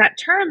that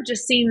term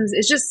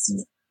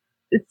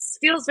it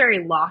feels very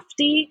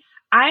lofty.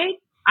 I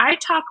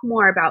talk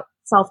more about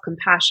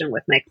self-compassion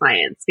with my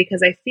clients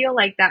because I feel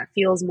like that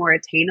feels more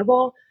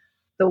attainable.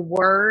 The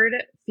word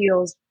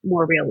feels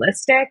more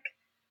realistic,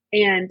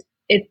 and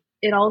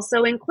it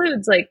also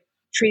includes like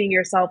treating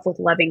yourself with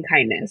loving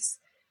kindness,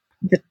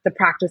 the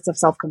practice of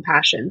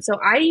self-compassion. So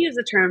I use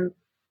the term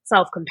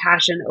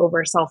self-compassion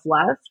over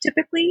self-love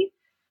typically,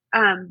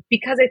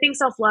 because I think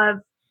self-love,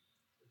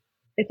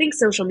 I think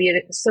social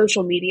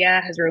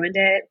media has ruined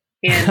it,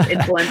 and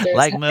influencers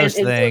like most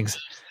things.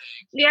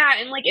 Yeah,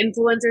 and like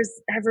influencers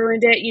have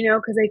ruined it,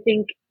 because I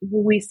think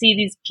we see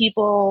these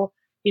people,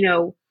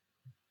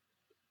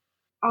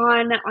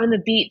 on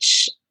the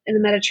beach in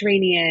the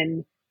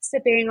Mediterranean,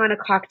 sipping on a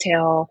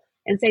cocktail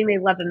and saying they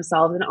love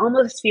themselves, and it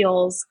almost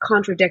feels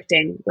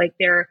contradicting. Like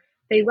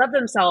they love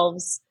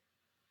themselves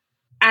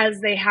as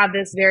they have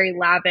this very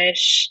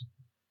lavish,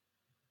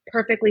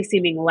 perfectly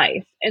seeming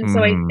life. And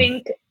so I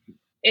think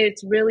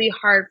it's really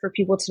hard for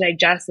people to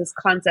digest this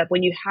concept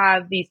when you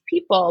have these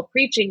people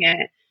preaching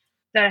it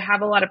that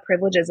have a lot of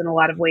privileges in a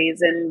lot of ways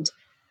and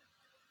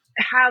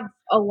have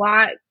a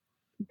lot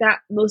that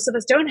most of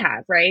us don't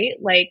have, right?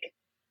 Like,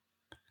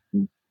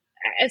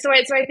 so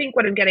I think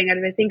what I'm getting at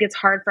is I think it's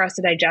hard for us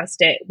to digest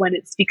it when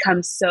it's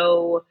become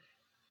so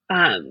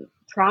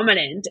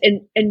prominent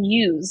and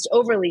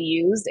overly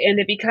used, and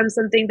it becomes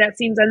something that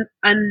seems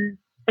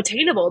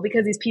unattainable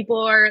because these people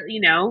are,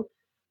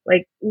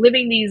 like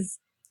living these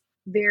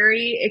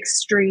very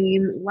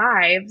extreme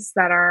lives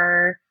that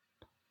are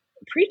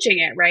preaching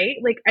it, right?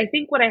 Like, I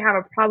think what I have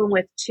a problem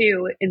with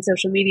too in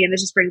social media, and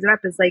this just brings it up,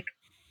 is like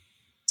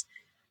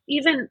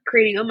even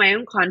creating my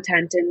own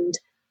content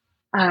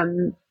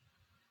and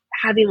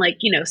having like,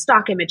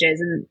 stock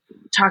images and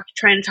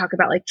trying to talk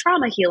about like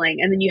trauma healing.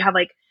 And then you have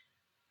like,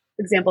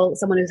 example,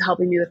 someone who's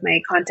helping me with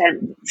my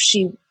content.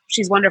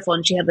 She's wonderful.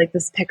 And she had like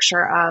this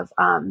picture of,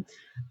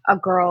 a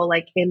girl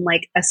like in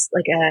like a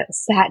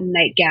satin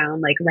nightgown,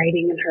 like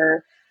writing in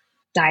her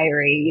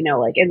diary,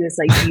 like in this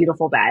like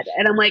beautiful bed.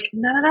 And I'm like,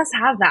 none of us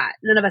have that.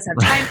 None of us have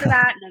time for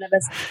that. None of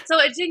us. So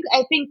I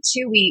think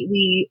too,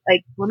 we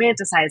like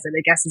romanticize it,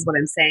 I guess is what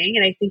I'm saying.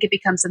 And I think it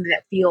becomes something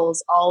that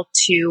feels all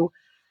too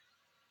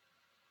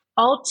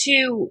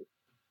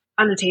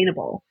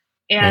unattainable.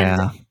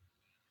 And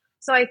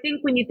so I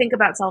think when you think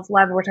about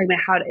self-love, we're talking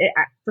about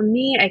for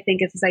me, I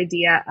think it's this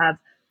idea of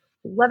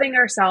loving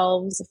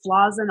ourselves,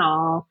 flaws and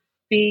all,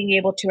 being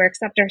able to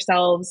accept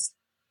ourselves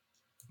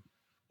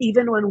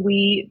even when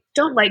we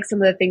don't like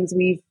some of the things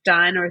we've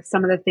done or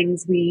some of the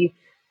things we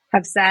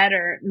have said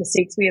or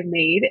mistakes we have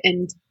made,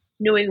 and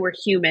knowing we're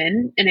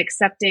human and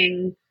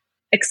accepting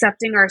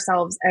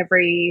ourselves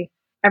every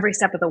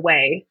step of the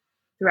way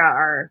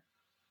throughout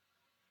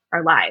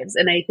our lives.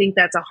 And I think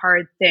that's a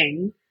hard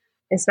thing,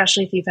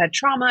 especially if you've had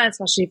trauma,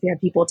 especially if you have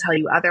people tell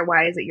you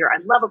otherwise, that you're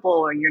unlovable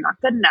or you're not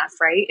good enough,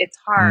 right? It's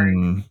hard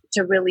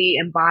to really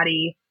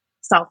embody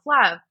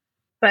self-love.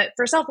 But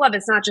for self-love,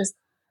 it's not just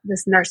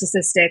this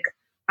narcissistic,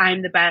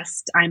 I'm the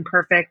best, I'm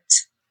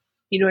perfect.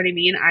 You know what I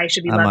mean? I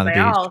should be loved by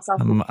all.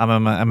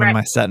 I'm in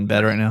my satin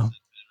bed right now.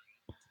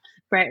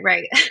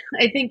 Right.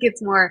 I think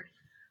it's more,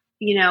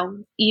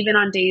 even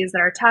on days that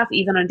are tough,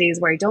 even on days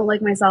where I don't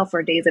like myself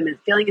or days I'm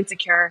feeling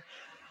insecure,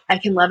 I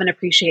can love and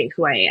appreciate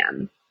who I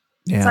am.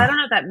 Yeah. So I don't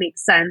know if that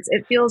makes sense.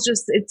 I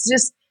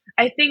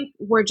think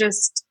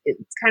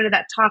it's kind of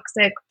that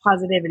toxic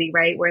positivity,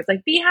 right? Where it's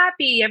like, be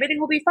happy, everything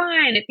will be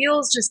fine. It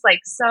feels just like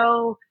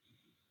so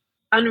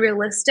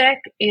unrealistic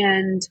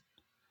and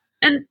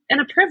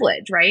a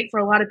privilege, right? For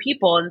a lot of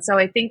people. And so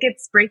I think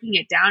it's breaking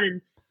it down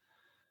and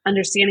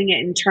understanding it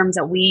in terms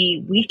that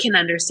we can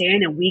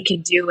understand and we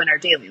can do in our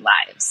daily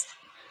lives.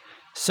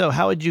 So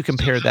how would you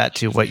compare that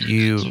to what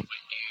you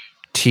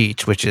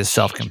teach, which is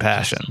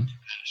self-compassion?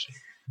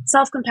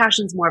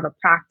 Self-compassion is more of a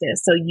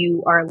practice. So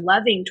you are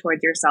loving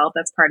towards yourself.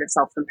 That's part of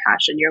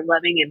self-compassion. You're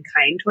loving and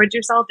kind towards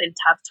yourself in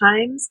tough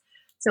times.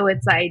 So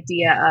it's the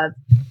idea of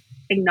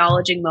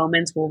acknowledging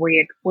moments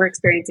where we're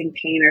experiencing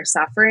pain or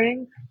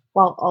suffering,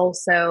 while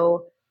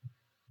also,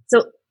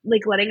 so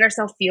like letting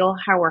ourselves feel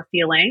how we're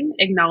feeling,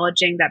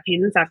 acknowledging that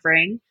pain and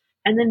suffering,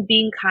 and then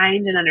being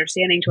kind and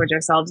understanding towards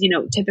ourselves.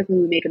 Typically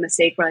we make a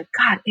mistake. We're like,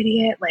 God,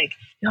 idiot. Like,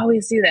 you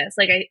always do this.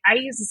 Like I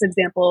use this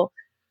example,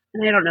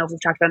 and I don't know if we've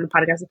talked about it in the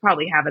podcast. We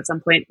probably have at some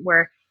point,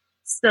 where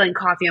spilling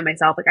coffee on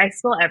myself. Like I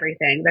spill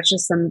everything. That's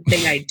just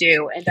something I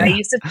do. And I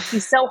used to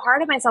be so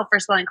hard on myself for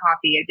spilling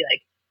coffee. I'd be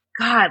like,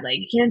 God, like,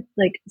 you can't,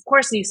 like, of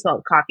course you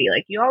spilled coffee.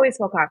 Like, you always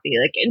spill coffee.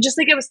 Like, and just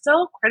like, it was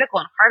so critical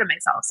and hard on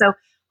myself. So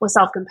with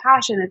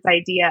self-compassion, it's the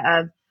idea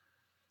of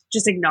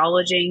just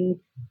acknowledging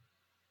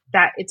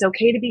that it's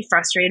okay to be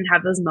frustrated and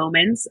have those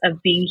moments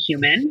of being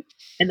human,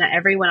 and that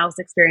everyone else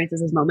experiences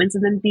those moments,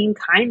 and then being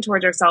kind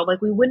towards ourselves.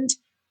 Like, we wouldn't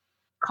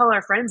call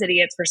our friends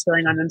idiots for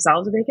spilling on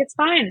themselves. We'd be like, it's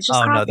fine. It's just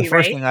coffee, no. The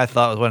first right? thing I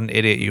thought was what an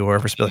idiot you were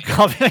for spilling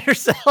coffee on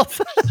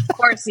yourself. Of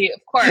course you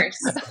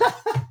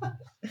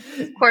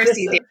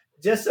do.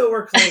 Just so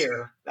we're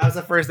clear, that was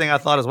the first thing I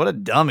thought is what a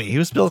dummy.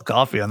 Who spilled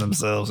coffee on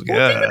themselves? Well,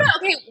 Yeah.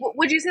 okay,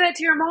 would you say that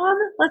to your mom?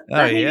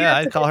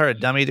 I'd call her a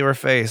dummy to her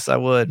face. I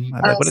would. I'd be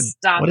like,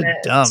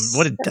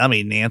 what a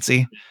dummy,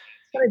 Nancy.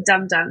 What a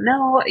dumb.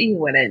 No, you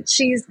wouldn't.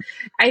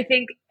 I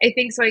think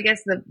so. I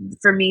guess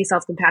for me,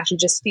 self-compassion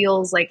just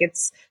feels like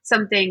it's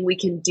something we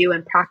can do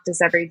and practice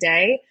every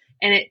day.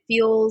 And it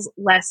feels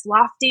less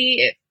lofty.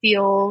 It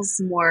feels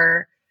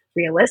more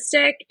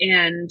realistic.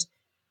 And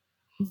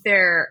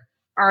there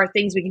are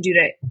things we can do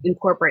to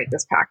incorporate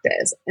this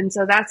practice. And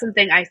so that's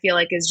something I feel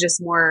like is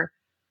just more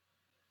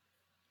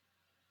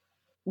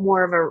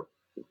of a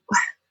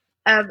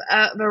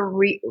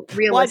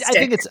realistic. Well,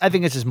 I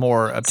think it's just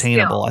more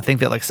obtainable. Skill. I think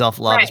that like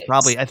self-love is Right.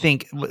 probably, I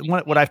think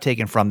what I've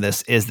taken from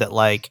this is that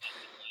like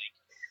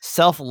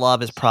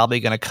self-love is probably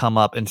going to come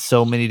up in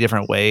so many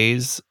different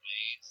ways.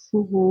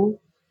 Mm-hmm.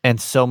 And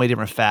so many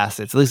different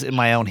facets, at least in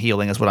my own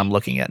healing, is what I'm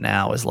looking at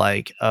now, is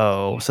like,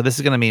 oh, so this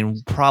is going to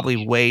mean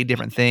probably way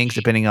different things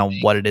depending on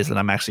what it is that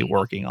I'm actually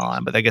working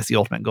on. But I guess the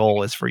ultimate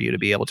goal is for you to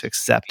be able to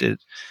accept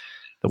it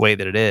the way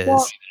that it is.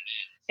 Well,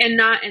 and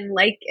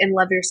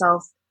love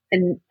yourself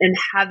and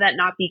have that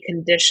not be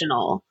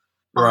conditional.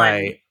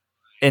 Right.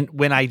 And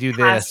when I do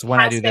this,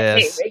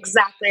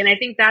 exactly. And I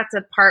think that's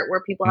a part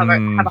where people have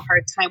a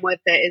hard time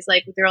with it, is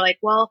like, they're like,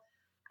 well,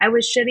 I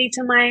was shitty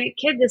to my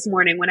kid this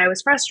morning when I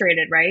was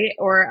frustrated, right?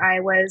 Or I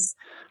was.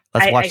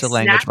 Let's watch the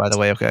language, by the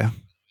way. Okay.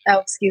 Oh,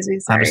 excuse me.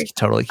 Sorry. I'm just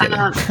totally kidding.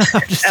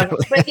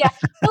 But yeah,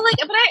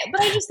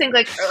 but I just think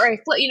like, or I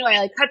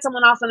like cut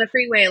someone off on the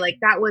freeway. Like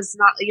that was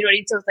not,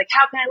 so it's like,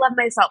 how can I love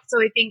myself? So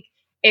I think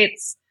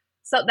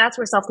that's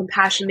where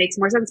self-compassion makes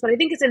more sense. But I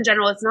think it's in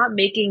general, it's not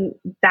making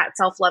that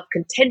self-love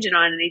contingent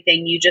on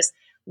anything. You just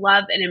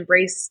love and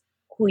embrace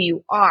who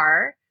you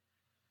are,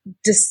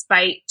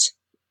 despite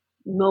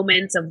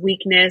moments of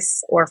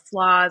weakness or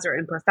flaws or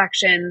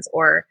imperfections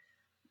or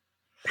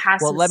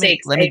past Well, let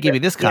mistakes. me give you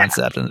this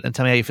concept and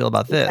tell me how you feel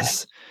about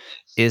this.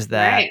 Is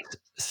that Right.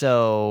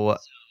 so?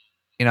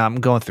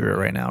 I'm going through it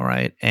right now,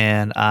 right?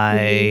 And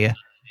I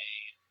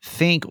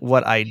think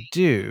what I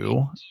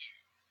do,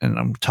 and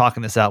I'm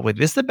talking this out with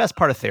this is the best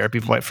part of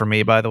therapy for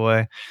me, by the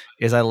way,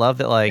 is I love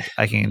that like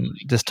I can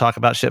just talk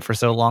about shit for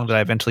so long that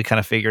I eventually kind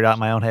of figured out in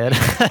my own head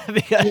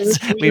because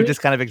we've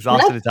just kind of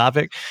exhausted the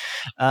topic.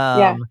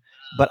 Yeah.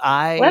 But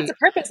Well, that's the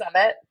purpose of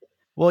it.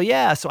 well,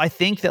 yeah. So I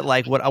think that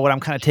like what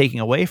I'm kind of taking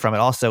away from it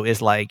also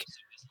is like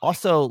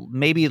also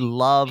maybe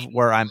love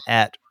where I'm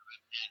at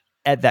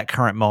that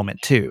current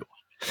moment too.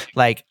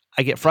 Like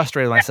I get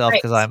frustrated with myself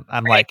because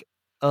I'm like,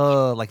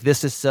 oh, like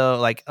this is so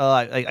like,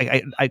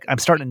 I'm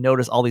starting to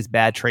notice all these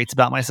bad traits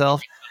about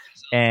myself,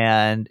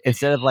 and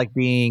instead of like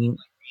being,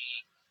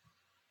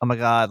 oh my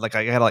god, like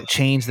I gotta like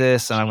change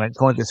this, and I'm like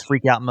going through this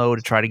freak out mode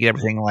to try to get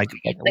everything like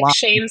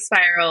shame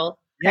spiral,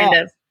 kind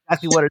of.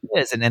 Exactly what it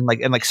is, and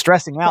like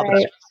stressing out.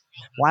 Right.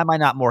 Why am I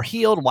not more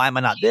healed? Why am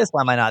I not this?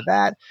 Why am I not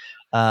that?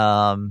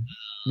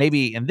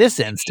 Maybe in this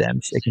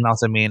instance, it can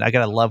also mean I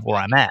gotta love where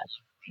I'm at.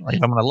 Like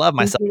if I'm going to love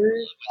myself where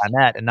I'm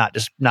at and not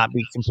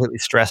be completely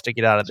stressed to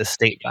get out of this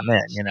state I'm in,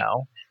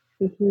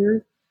 So,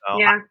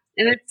 yeah.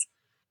 And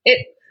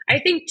I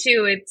think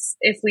too, it's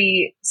if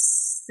we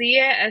see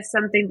it as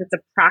something that's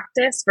a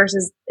practice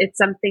versus it's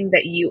something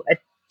that you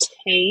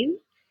attain,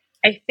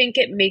 I think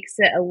it makes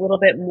it a little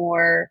bit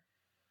more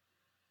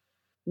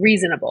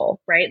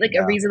reasonable, right? Like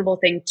a reasonable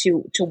thing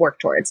to work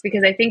towards,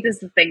 because I think this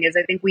is the thing is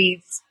I think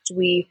we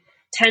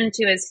tend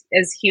to as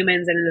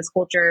humans and in this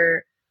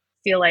culture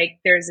feel like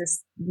there's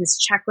this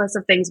checklist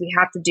of things we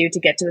have to do to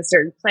get to a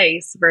certain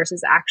place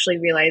versus actually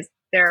realize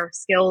there are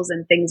skills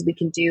and things we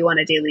can do on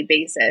a daily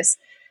basis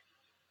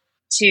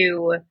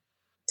to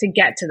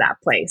get to that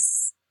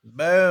place.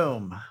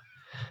 Boom.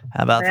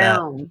 How about that?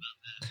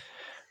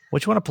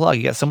 What you want to plug?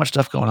 You got so much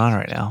stuff going on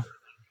right now.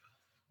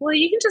 Well,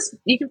 you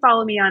can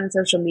follow me on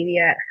social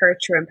media at Her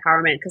True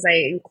Empowerment, because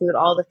I include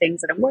all the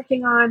things that I'm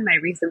working on, my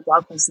recent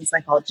blog posts in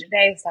Psychology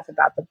Today, stuff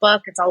about the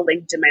book. It's all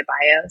linked in my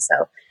bio.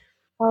 So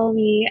follow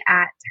me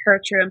at Her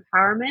True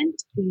Empowerment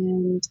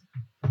and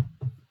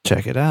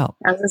check it out.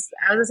 I was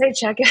gonna say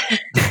check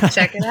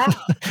it out.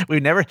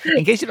 We've never,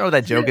 in case you don't know what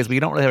that joke is, we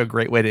don't really have a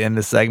great way to end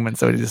this segment,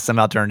 so it just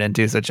somehow turned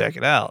into so check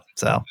it out.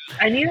 So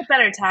I need a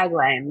better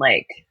tagline,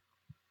 like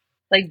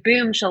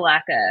boom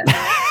shalaka.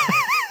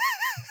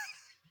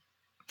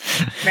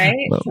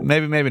 Right? Well,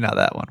 maybe not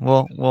that one.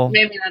 We'll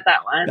maybe not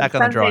that one. Back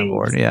on the drawing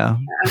board. Yeah.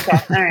 Okay.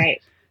 All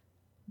right.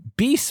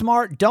 Be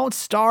smart. Don't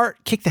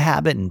start. Kick the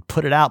habit and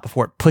put it out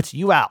before it puts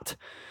you out.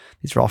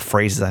 These are all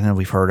phrases I know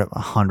we've heard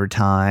 100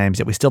 times.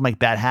 Yet we still make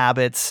bad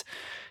habits.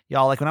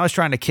 Y'all, like when I was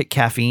trying to kick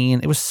caffeine,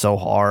 it was so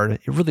hard.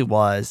 It really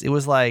was. It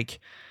was like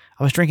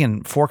I was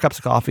drinking 4 cups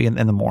of coffee in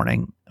the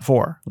morning.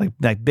 4,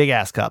 like big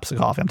ass cups of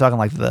coffee. I'm talking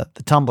like the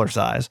tumbler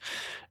size.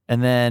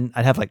 And then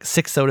I'd have like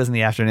 6 sodas in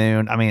the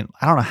afternoon. I mean,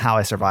 I don't know how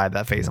I survived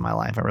that phase of my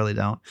life. I really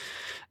don't.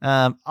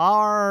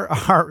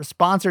 Our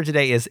sponsor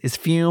today is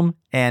Fume,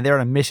 and they're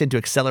on a mission to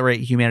accelerate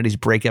humanity's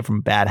breakup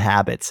from bad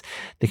habits.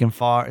 They can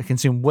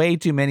consume way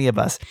too many of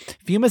us.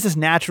 Fume is this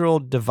natural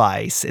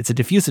device. It's a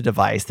diffusive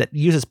device that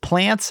uses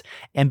plants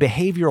and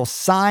behavioral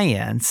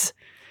science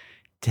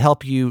to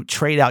help you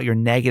trade out your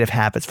negative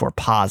habits for a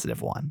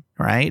positive one,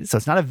 right? So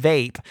it's not a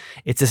vape.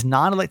 It's this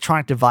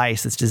non-electronic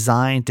device that's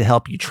designed to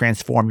help you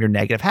transform your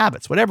negative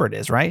habits, whatever it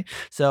is, right?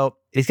 So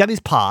it's got these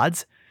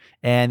pods,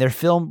 and they're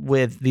filled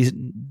with these,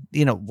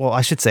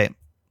 I should say,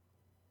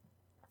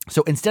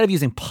 so instead of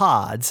using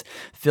pods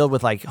filled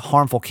with like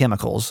harmful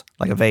chemicals,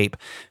 like a vape,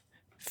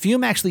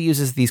 Fume actually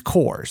uses these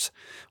cores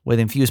with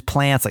infused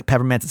plants like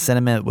peppermint and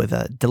cinnamon with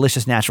a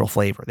delicious natural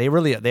flavor. They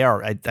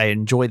are. I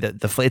enjoy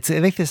the flavor.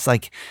 I think this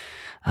like,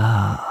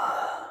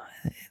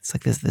 it's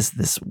like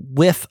this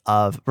whiff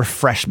of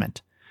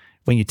refreshment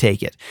when you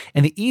take it.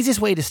 And the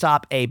easiest way to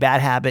stop a bad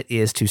habit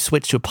is to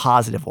switch to a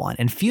positive one.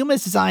 And Fume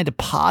is designed to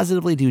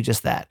positively do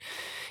just that.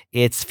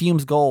 It's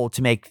Fume's goal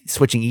to make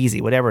switching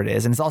easy, whatever it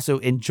is, and it's also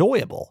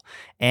enjoyable.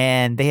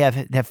 And they have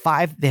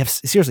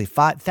seriously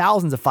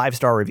thousands of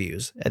 5-star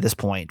reviews at this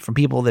point from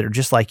people that are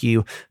just like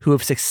you who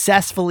have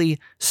successfully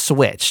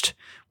switched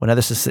when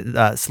other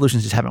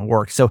solutions just haven't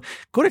worked. So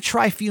go to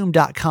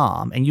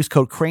tryfume.com and use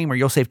code Kramer.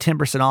 You'll save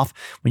 10% off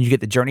when you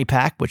get the Journey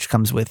Pack, which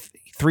comes with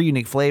 3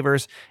 unique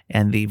flavors,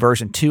 and the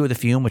version 2 of the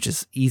Fume, which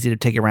is easy to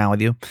take around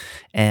with you,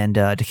 and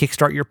to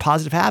kickstart your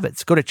positive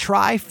habits. Go to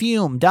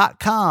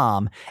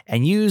tryfume.com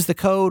and use the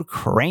code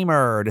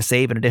Kramer to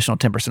save an additional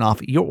 10%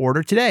 off your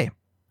order today.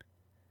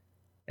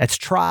 That's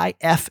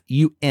tryfum.com.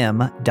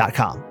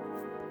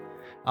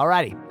 All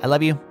righty. I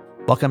love you.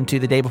 Welcome to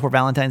the day before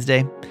Valentine's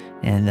Day.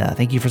 And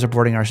thank you for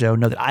supporting our show.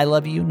 Know that I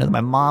love you. Know that my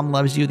mom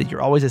loves you. That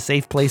you're always a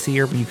safe place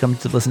here when you come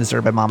to listen to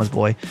Certified Mama's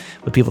Boy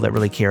with people that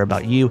really care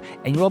about you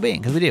and your well-being,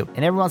 because we do.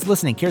 And everyone that's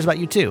listening cares about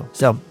you too.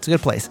 So it's a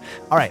good place.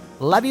 All right.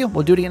 Love you.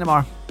 We'll do it again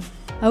tomorrow.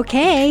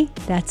 Okay.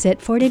 That's it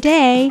for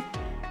today.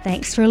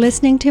 Thanks for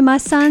listening to my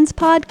son's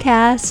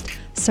podcast,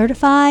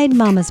 Certified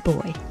Mama's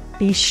Boy.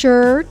 Be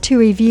sure to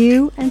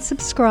review and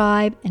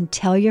subscribe and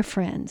tell your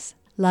friends.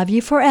 Love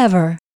you forever.